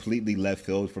is completely left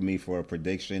field for me for a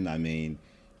prediction. I mean,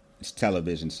 it's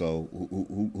television, so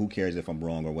who cares if I'm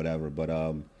wrong or whatever? But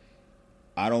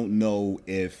I don't know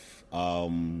if I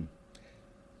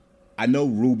know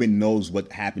Ruben knows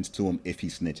what happens to him if he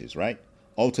snitches, right?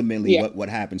 Ultimately, what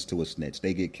happens to a snitch?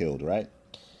 They get killed, right?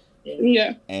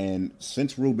 Yeah. And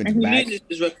since Ruben's and he back, loses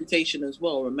his reputation as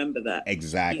well. Remember that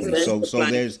exactly. So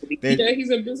there's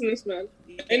he's a businessman.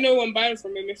 Ain't no one buying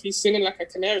from him if he's singing like a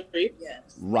canary. Yeah.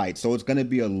 Right. So it's gonna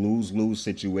be a lose-lose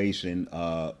situation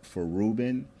for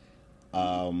Ruben.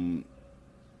 I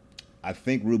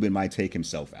think Ruben might take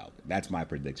himself out. That's my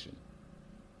prediction.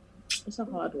 It's a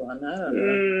hard one. I don't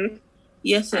know.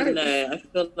 Yes and no. I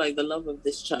feel like the love of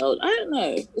this child. I don't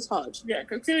know. It's hard. Yeah,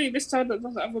 because clearly this child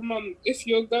doesn't have a mum. If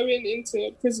you're going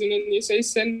into prison and you say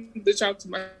send the child to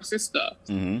my sister,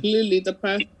 clearly the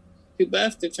person who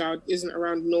birthed the child isn't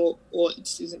around or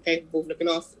just isn't capable of looking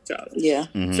after the child. Yeah.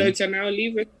 So to now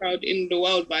leave a child in the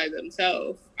world by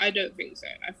themselves, I don't think so.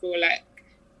 I feel like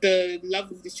the love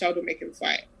of this child will make him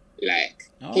fight. Like,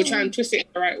 he'll try and twist it in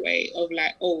the right way of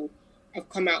like, I've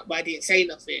come out but I didn't say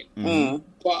nothing.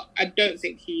 But I don't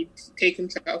think he'd take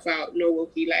himself out, nor will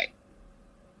he like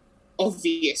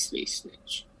obviously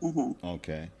snitch.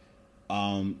 Okay.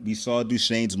 We saw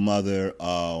Duchesne's mother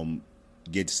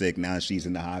get sick. Now she's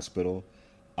in the hospital.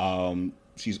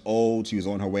 She's old. She was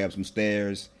on her way up some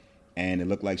stairs, and it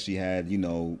looked like she had,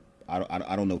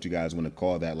 I don't know what you guys want to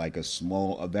call that, like a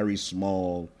very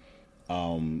small,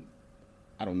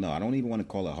 I don't know. I don't even want to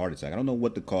call it a heart attack. I don't know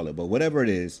what to call it, but whatever it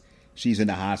is, she's in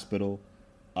the hospital.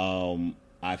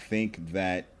 I think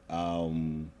that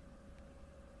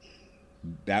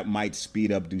that might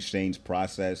speed up Duchesne's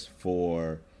process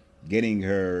for getting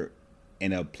her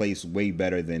in a place way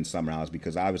better than Summer House,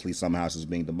 because obviously Summer House is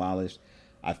being demolished.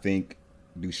 I think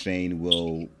Duchesne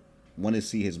will want to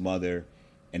see his mother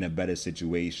in a better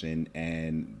situation,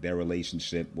 and their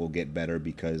relationship will get better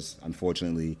because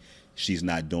unfortunately she's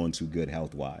not doing too good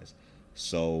health-wise.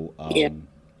 So I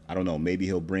don't know, maybe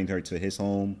he'll bring her to his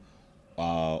home,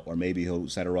 or maybe he'll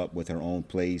set her up with her own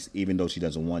place, even though she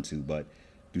doesn't want to. But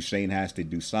Duchesne has to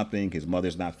do something. His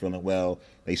mother's not feeling well.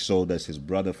 They showed us his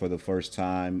brother for the first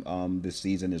time this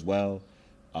season as well.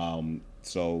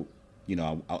 So,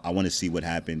 I want to see what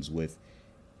happens with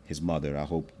his mother. I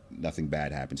hope nothing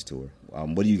bad happens to her.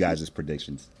 What are you guys'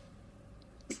 predictions?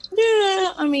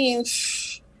 Yeah, I mean,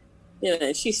 she's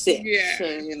sick. Yeah.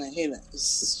 So,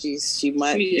 she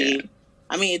might be.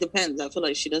 I mean, it depends. I feel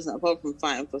like she doesn't, apart from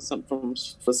fighting for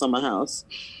Summer House,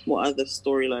 what other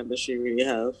storyline does she really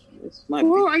have?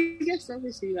 I guess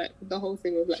obviously like the whole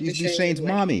thing with like she's Duchesne's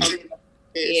mommy.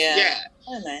 Yeah.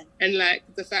 I know. And like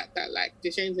the fact that like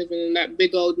Duchesne's living in that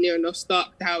big old near enough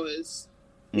Stark Towers.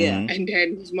 Yeah. And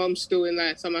then his mom's still in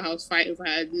like Summer House fighting for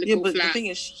her little but flat. the thing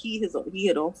is, he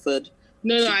had offered.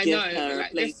 No, to I give know. her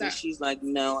Like, a place, and she's like,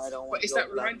 no, I don't want. But it's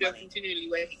that reminder of continually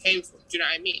where he came from. Do you know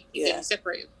what I mean? Yeah. He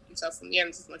separated himself from the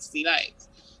ends as much as he likes,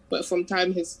 but from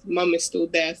time his mum is still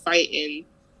there fighting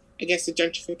against the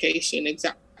gentrification,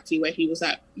 exactly where he was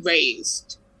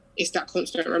raised. It's that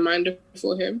constant reminder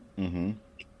for him. I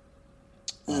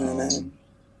don't know.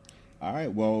 All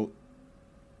right, well,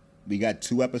 we got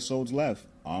 2 episodes left.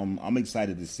 I'm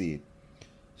excited to see it.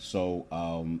 So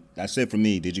that's it for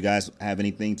me. Did you guys have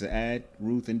anything to add,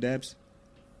 Ruth and Debs?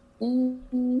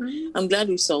 I'm glad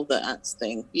we solved the axe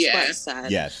thing. It's quite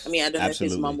sad. Yes. I mean, I don't know if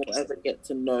his mum will ever get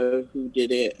to know who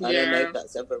did it. I don't know if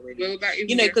that's ever really...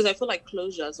 because I feel like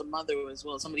closure as a mother as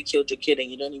well. Somebody killed your kid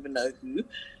and you don't even know who.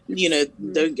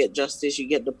 Don't get justice. You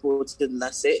get deported and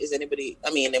that's it. Is anybody... I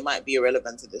mean, it might be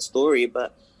irrelevant to the story,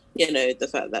 but, the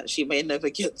fact that she may never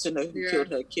get to know who killed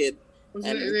her kid.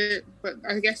 But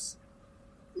I guess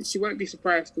she won't be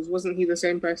surprised, because wasn't he the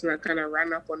same person that kind of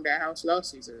ran up on their house last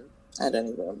season? I don't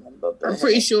even remember. I'm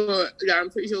pretty sure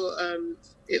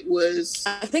it was.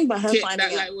 I think by her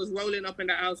finding that was rolling up in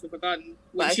the house with a gun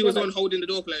when she was on holding the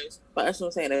door closed. But that's what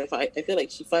I'm saying. I feel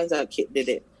like she finds out Kit did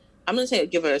it, I'm not saying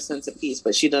give her a sense of peace,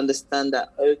 but she'd understand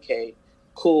that, okay,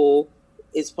 cool,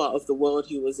 it's part of the world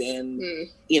he was in.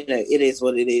 It is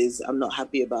what it is. I'm not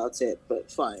happy about it,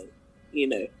 but fine.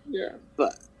 Yeah.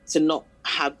 But to not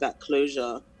have that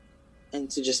closure and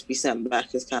to just be sent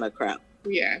back is kind of crap.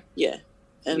 Yeah. Yeah.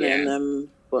 And then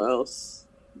What else?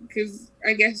 Because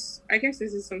I guess this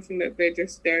is something that they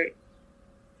just don't.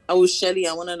 Oh, Shelly,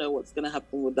 I want to know what's going to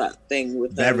happen with that thing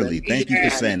with Beverly. Thank you for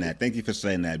saying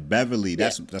that. Beverly,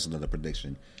 that's another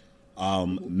prediction.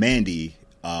 Mandy,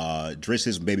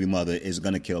 Driss's baby mother, is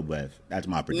going to kill Bev. That's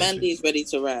my prediction. Mandy's ready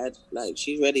to ride. Like,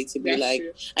 she's ready to be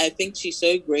true. I think she's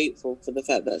so grateful for the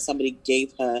fact that somebody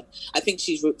gave her. I think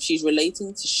she's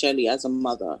relating to Shelly as a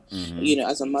mother,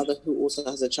 as a mother who also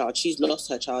has a child. She's lost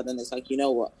her child, and it's like, you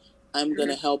know what? I'm going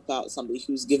to help out somebody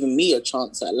who's given me a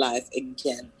chance at life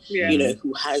again,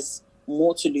 who has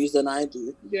more to lose than I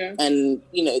do. Yeah. And,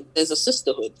 there's a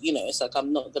sisterhood, it's like,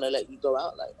 I'm not going to let you go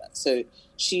out like that. So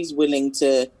she's willing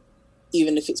to,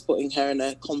 even if it's putting her in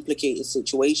a complicated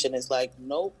situation, it's like,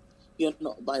 nope, you're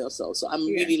not by yourself. So I'm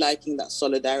really liking that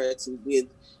solidarity with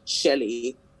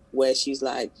Shelly, where she's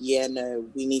like, yeah, no,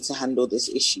 we need to handle this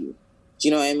issue. Do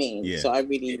you know what I mean? Yeah. So I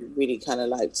really, really kind of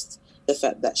liked the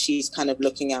fact that she's kind of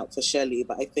looking out for Shelly,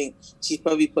 but I think she's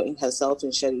probably putting herself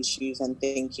in Shelly's shoes and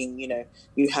thinking,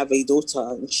 you have a daughter,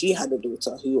 and she had a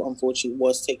daughter who unfortunately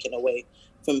was taken away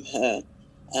from her.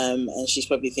 And she's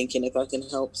probably thinking, if I can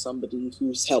help somebody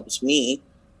who's helped me,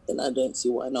 then I don't see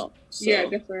why not. So, yeah,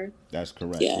 definitely. That's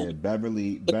correct. Yeah,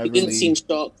 Beverly. She didn't seem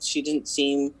shocked. She didn't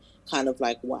seem kind of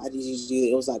like, why did you do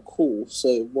it? It was like, cool.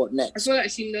 So what next? I feel like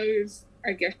she knows,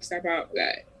 I guess, about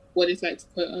like what it's like to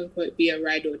quote unquote be a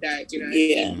ride or die. Do you know what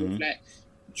I mean? With, like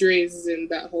Driz and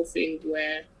that whole thing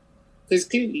where, because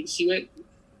clearly she went.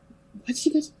 Why did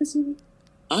she go to prison?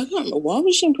 I can't remember. Why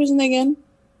was she in prison again?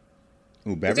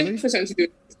 Who, Beverly? For something to do.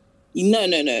 No.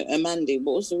 Amanda.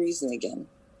 What was the reason again?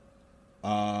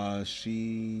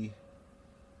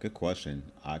 Good question.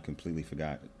 I completely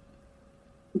forgot.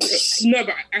 No,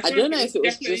 but I don't know if it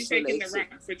was just taking related. the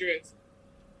rap for Driz.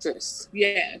 Driz.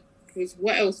 Yeah, because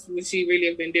what else would she really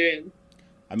have been doing?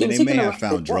 I mean, they may have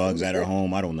found drugs at her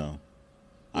home. I don't know.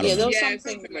 There was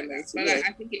something like that. But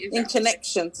I think it is in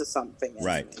connection to something.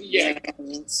 Right. Yeah.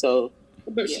 So.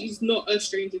 But she's not a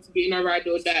stranger to being a ride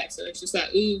or die. So it's just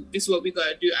like, ooh, this is what we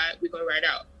gotta do. We're gonna ride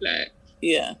out. Like.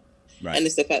 Yeah. Right. And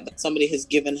it's the fact that somebody has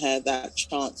given her that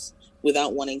chance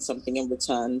without wanting something in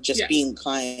return, just being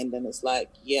kind. And it's like,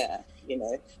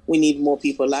 we need more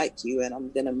people like you, and I'm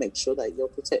gonna make sure that you're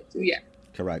protected. Yeah.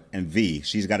 Correct. And V,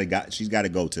 she's got to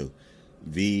go to.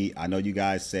 V, I know you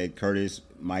guys said Curtis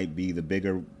might be the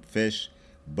bigger fish,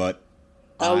 but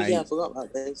I forgot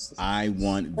about this. I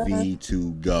want V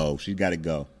to go. She's got to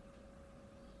go.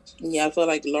 Yeah, I feel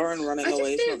like Lauren running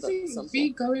away is not that something. V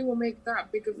going will make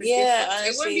that big of a difference.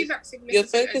 It won't be that significant.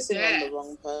 You're focusing on the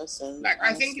wrong person. Like,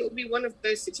 I think it will be one of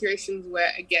those situations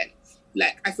where, again,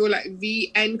 like, I feel like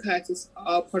V and Curtis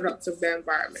are products of their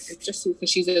environment. It's just because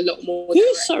she's a lot more.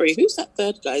 Who's that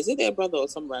third guy? Is it their brother or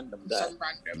some random guy?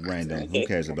 Random. Okay. Who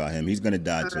cares about him? He's gonna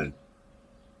die too.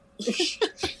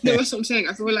 No, that's what I'm saying.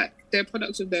 I feel like they're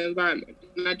products of their environment,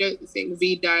 and I don't think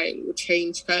V dying will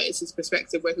change Curtis's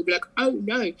perspective, where he'll be like, "Oh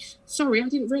no, sorry, I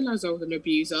didn't realize I was an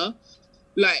abuser."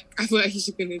 Like, I feel like he's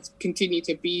just going to continue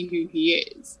to be who he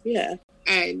is. Yeah.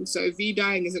 And so V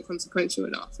dying isn't consequential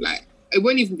enough. Like, it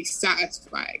won't even be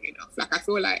satisfying enough. Like, I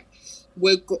feel like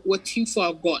we're too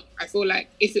far gone. I feel like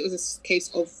if it was a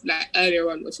case of, like, earlier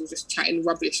on where she was just chatting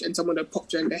rubbish and someone had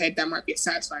popped her in the head, that might be a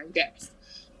satisfying death.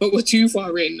 But we're too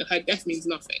far in. Her death means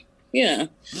nothing. Yeah.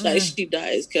 Like, if she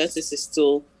dies, Curtis is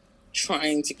still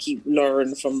trying to keep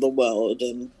Lauren from the world,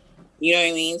 and you know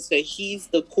what I mean? So he's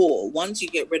the core. Once you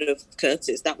get rid of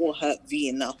Curtis, that will hurt V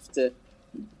enough to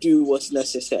do what's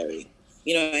necessary.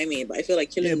 You know what I mean? But I feel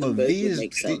like killing them both would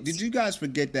make sense. Did you guys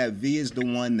forget that V is the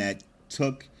one that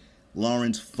took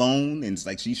Lauren's phone, and it's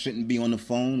like she shouldn't be on the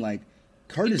phone? Like,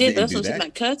 Curtis didn't do that.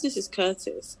 Like, Curtis is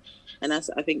Curtis. And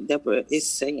that's, I think Deborah is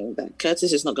saying, that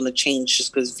Curtis is not going to change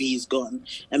just because V is gone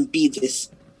and be this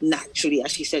naturally.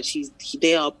 As she said,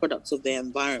 they are products of their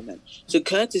environment. So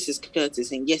Curtis is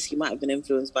Curtis, and yes, he might have been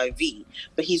influenced by V,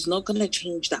 but he's not going to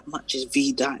change that much as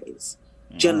V dies.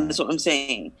 Do you understand what I'm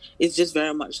saying? It's just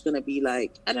very much going to be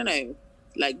like, I don't know,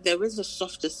 like there is a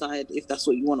softer side, if that's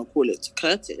what you want to call it, to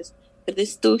Curtis, but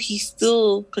he's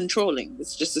still controlling.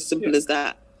 It's just as simple as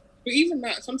that. But even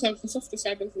that, sometimes the softer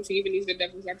side, unfortunately, even he's the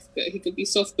devil's advocate, he could be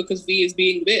soft because V is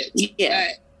being bitch.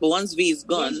 Yeah. But once V is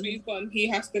gone, he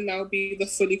has to now be the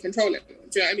fully controlling.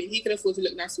 Do you know what I mean? He can afford to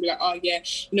look nice and be like, oh yeah,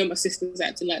 my sister's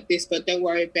acting like this, but don't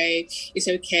worry, babe, it's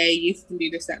okay, you can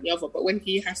do this, that, and the other. But when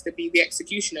he has to be the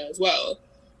executioner as well,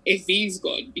 if V's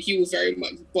gone, he will very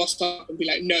much boss up and be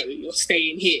like, no, you're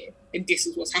staying here, and this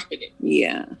is what's happening.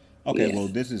 Yeah. Okay, well,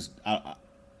 this is...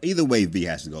 either way, V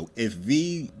has to go. If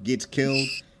V gets killed,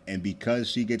 and because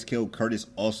she gets killed, Curtis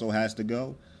also has to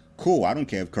go, cool. I don't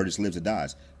care if Curtis lives or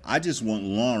dies. I just want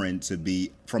Lauren to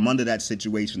be from under that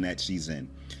situation that she's in.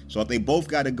 So if they both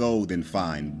got to go, then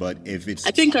fine. But if it's...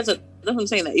 I think that's what I'm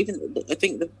saying. That even I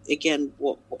think that, again,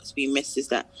 what's being missed is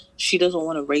that she doesn't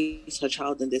want to raise her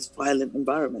child in this violent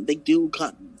environment. They do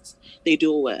guns, they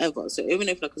do whatever. So even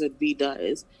if, like I said, V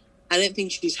dies, I don't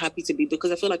think she's happy to be,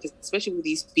 because I feel like, especially with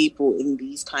these people in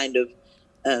these kind of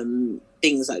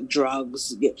things like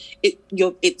drugs,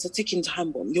 it's a ticking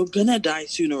time bomb. You're gonna die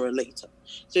sooner or later.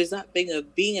 So it's that thing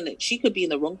of being in it. She could be in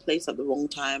the wrong place at the wrong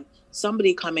time,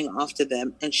 somebody coming after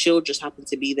them, and she'll just happen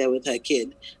to be there with her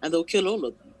kid, and they'll kill all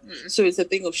of them. So it's a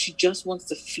thing of she just wants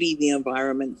to flee the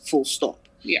environment, full stop.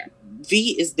 Yeah.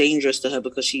 V is dangerous to her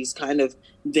because she's kind of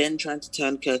then trying to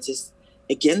turn Curtis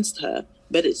against her.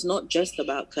 But it's not just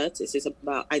about Curtis. It's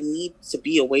about, I need to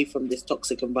be away from this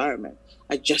toxic environment.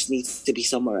 I just need to be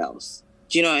somewhere else.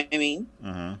 Do you know what I mean?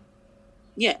 Uh-huh.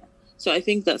 Yeah. So I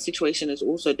think that situation is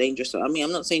also dangerous. So, I mean,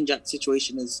 I'm not saying Jack's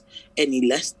situation is any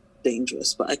less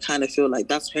dangerous, but I kind of feel like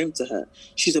that's home to her.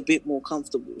 She's a bit more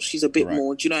comfortable. She's a bit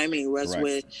more, do you know what I mean? Whereas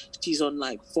where she's on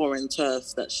like foreign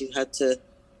turf that she had to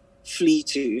flee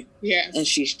to, and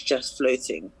she's just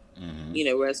floating. Mm-hmm. You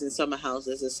know, whereas in Summer House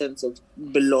there's a sense of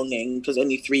belonging because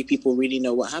only 3 people really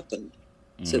know what happened.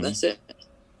 So that's it.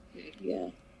 Yeah.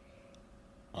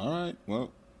 All right.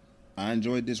 Well, I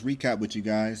enjoyed this recap with you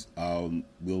guys.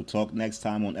 We'll talk next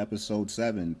time on episode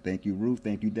 7. Thank you, Ruth.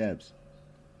 Thank you, Debs.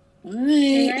 All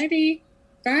right. Alrighty.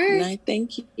 Bye. Good night.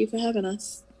 Thank you for having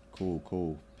us.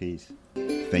 Cool. Peace.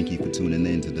 Thank you for tuning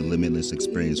in to the Limitless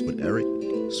Experience with Eric.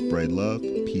 Spread love.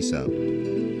 Peace out.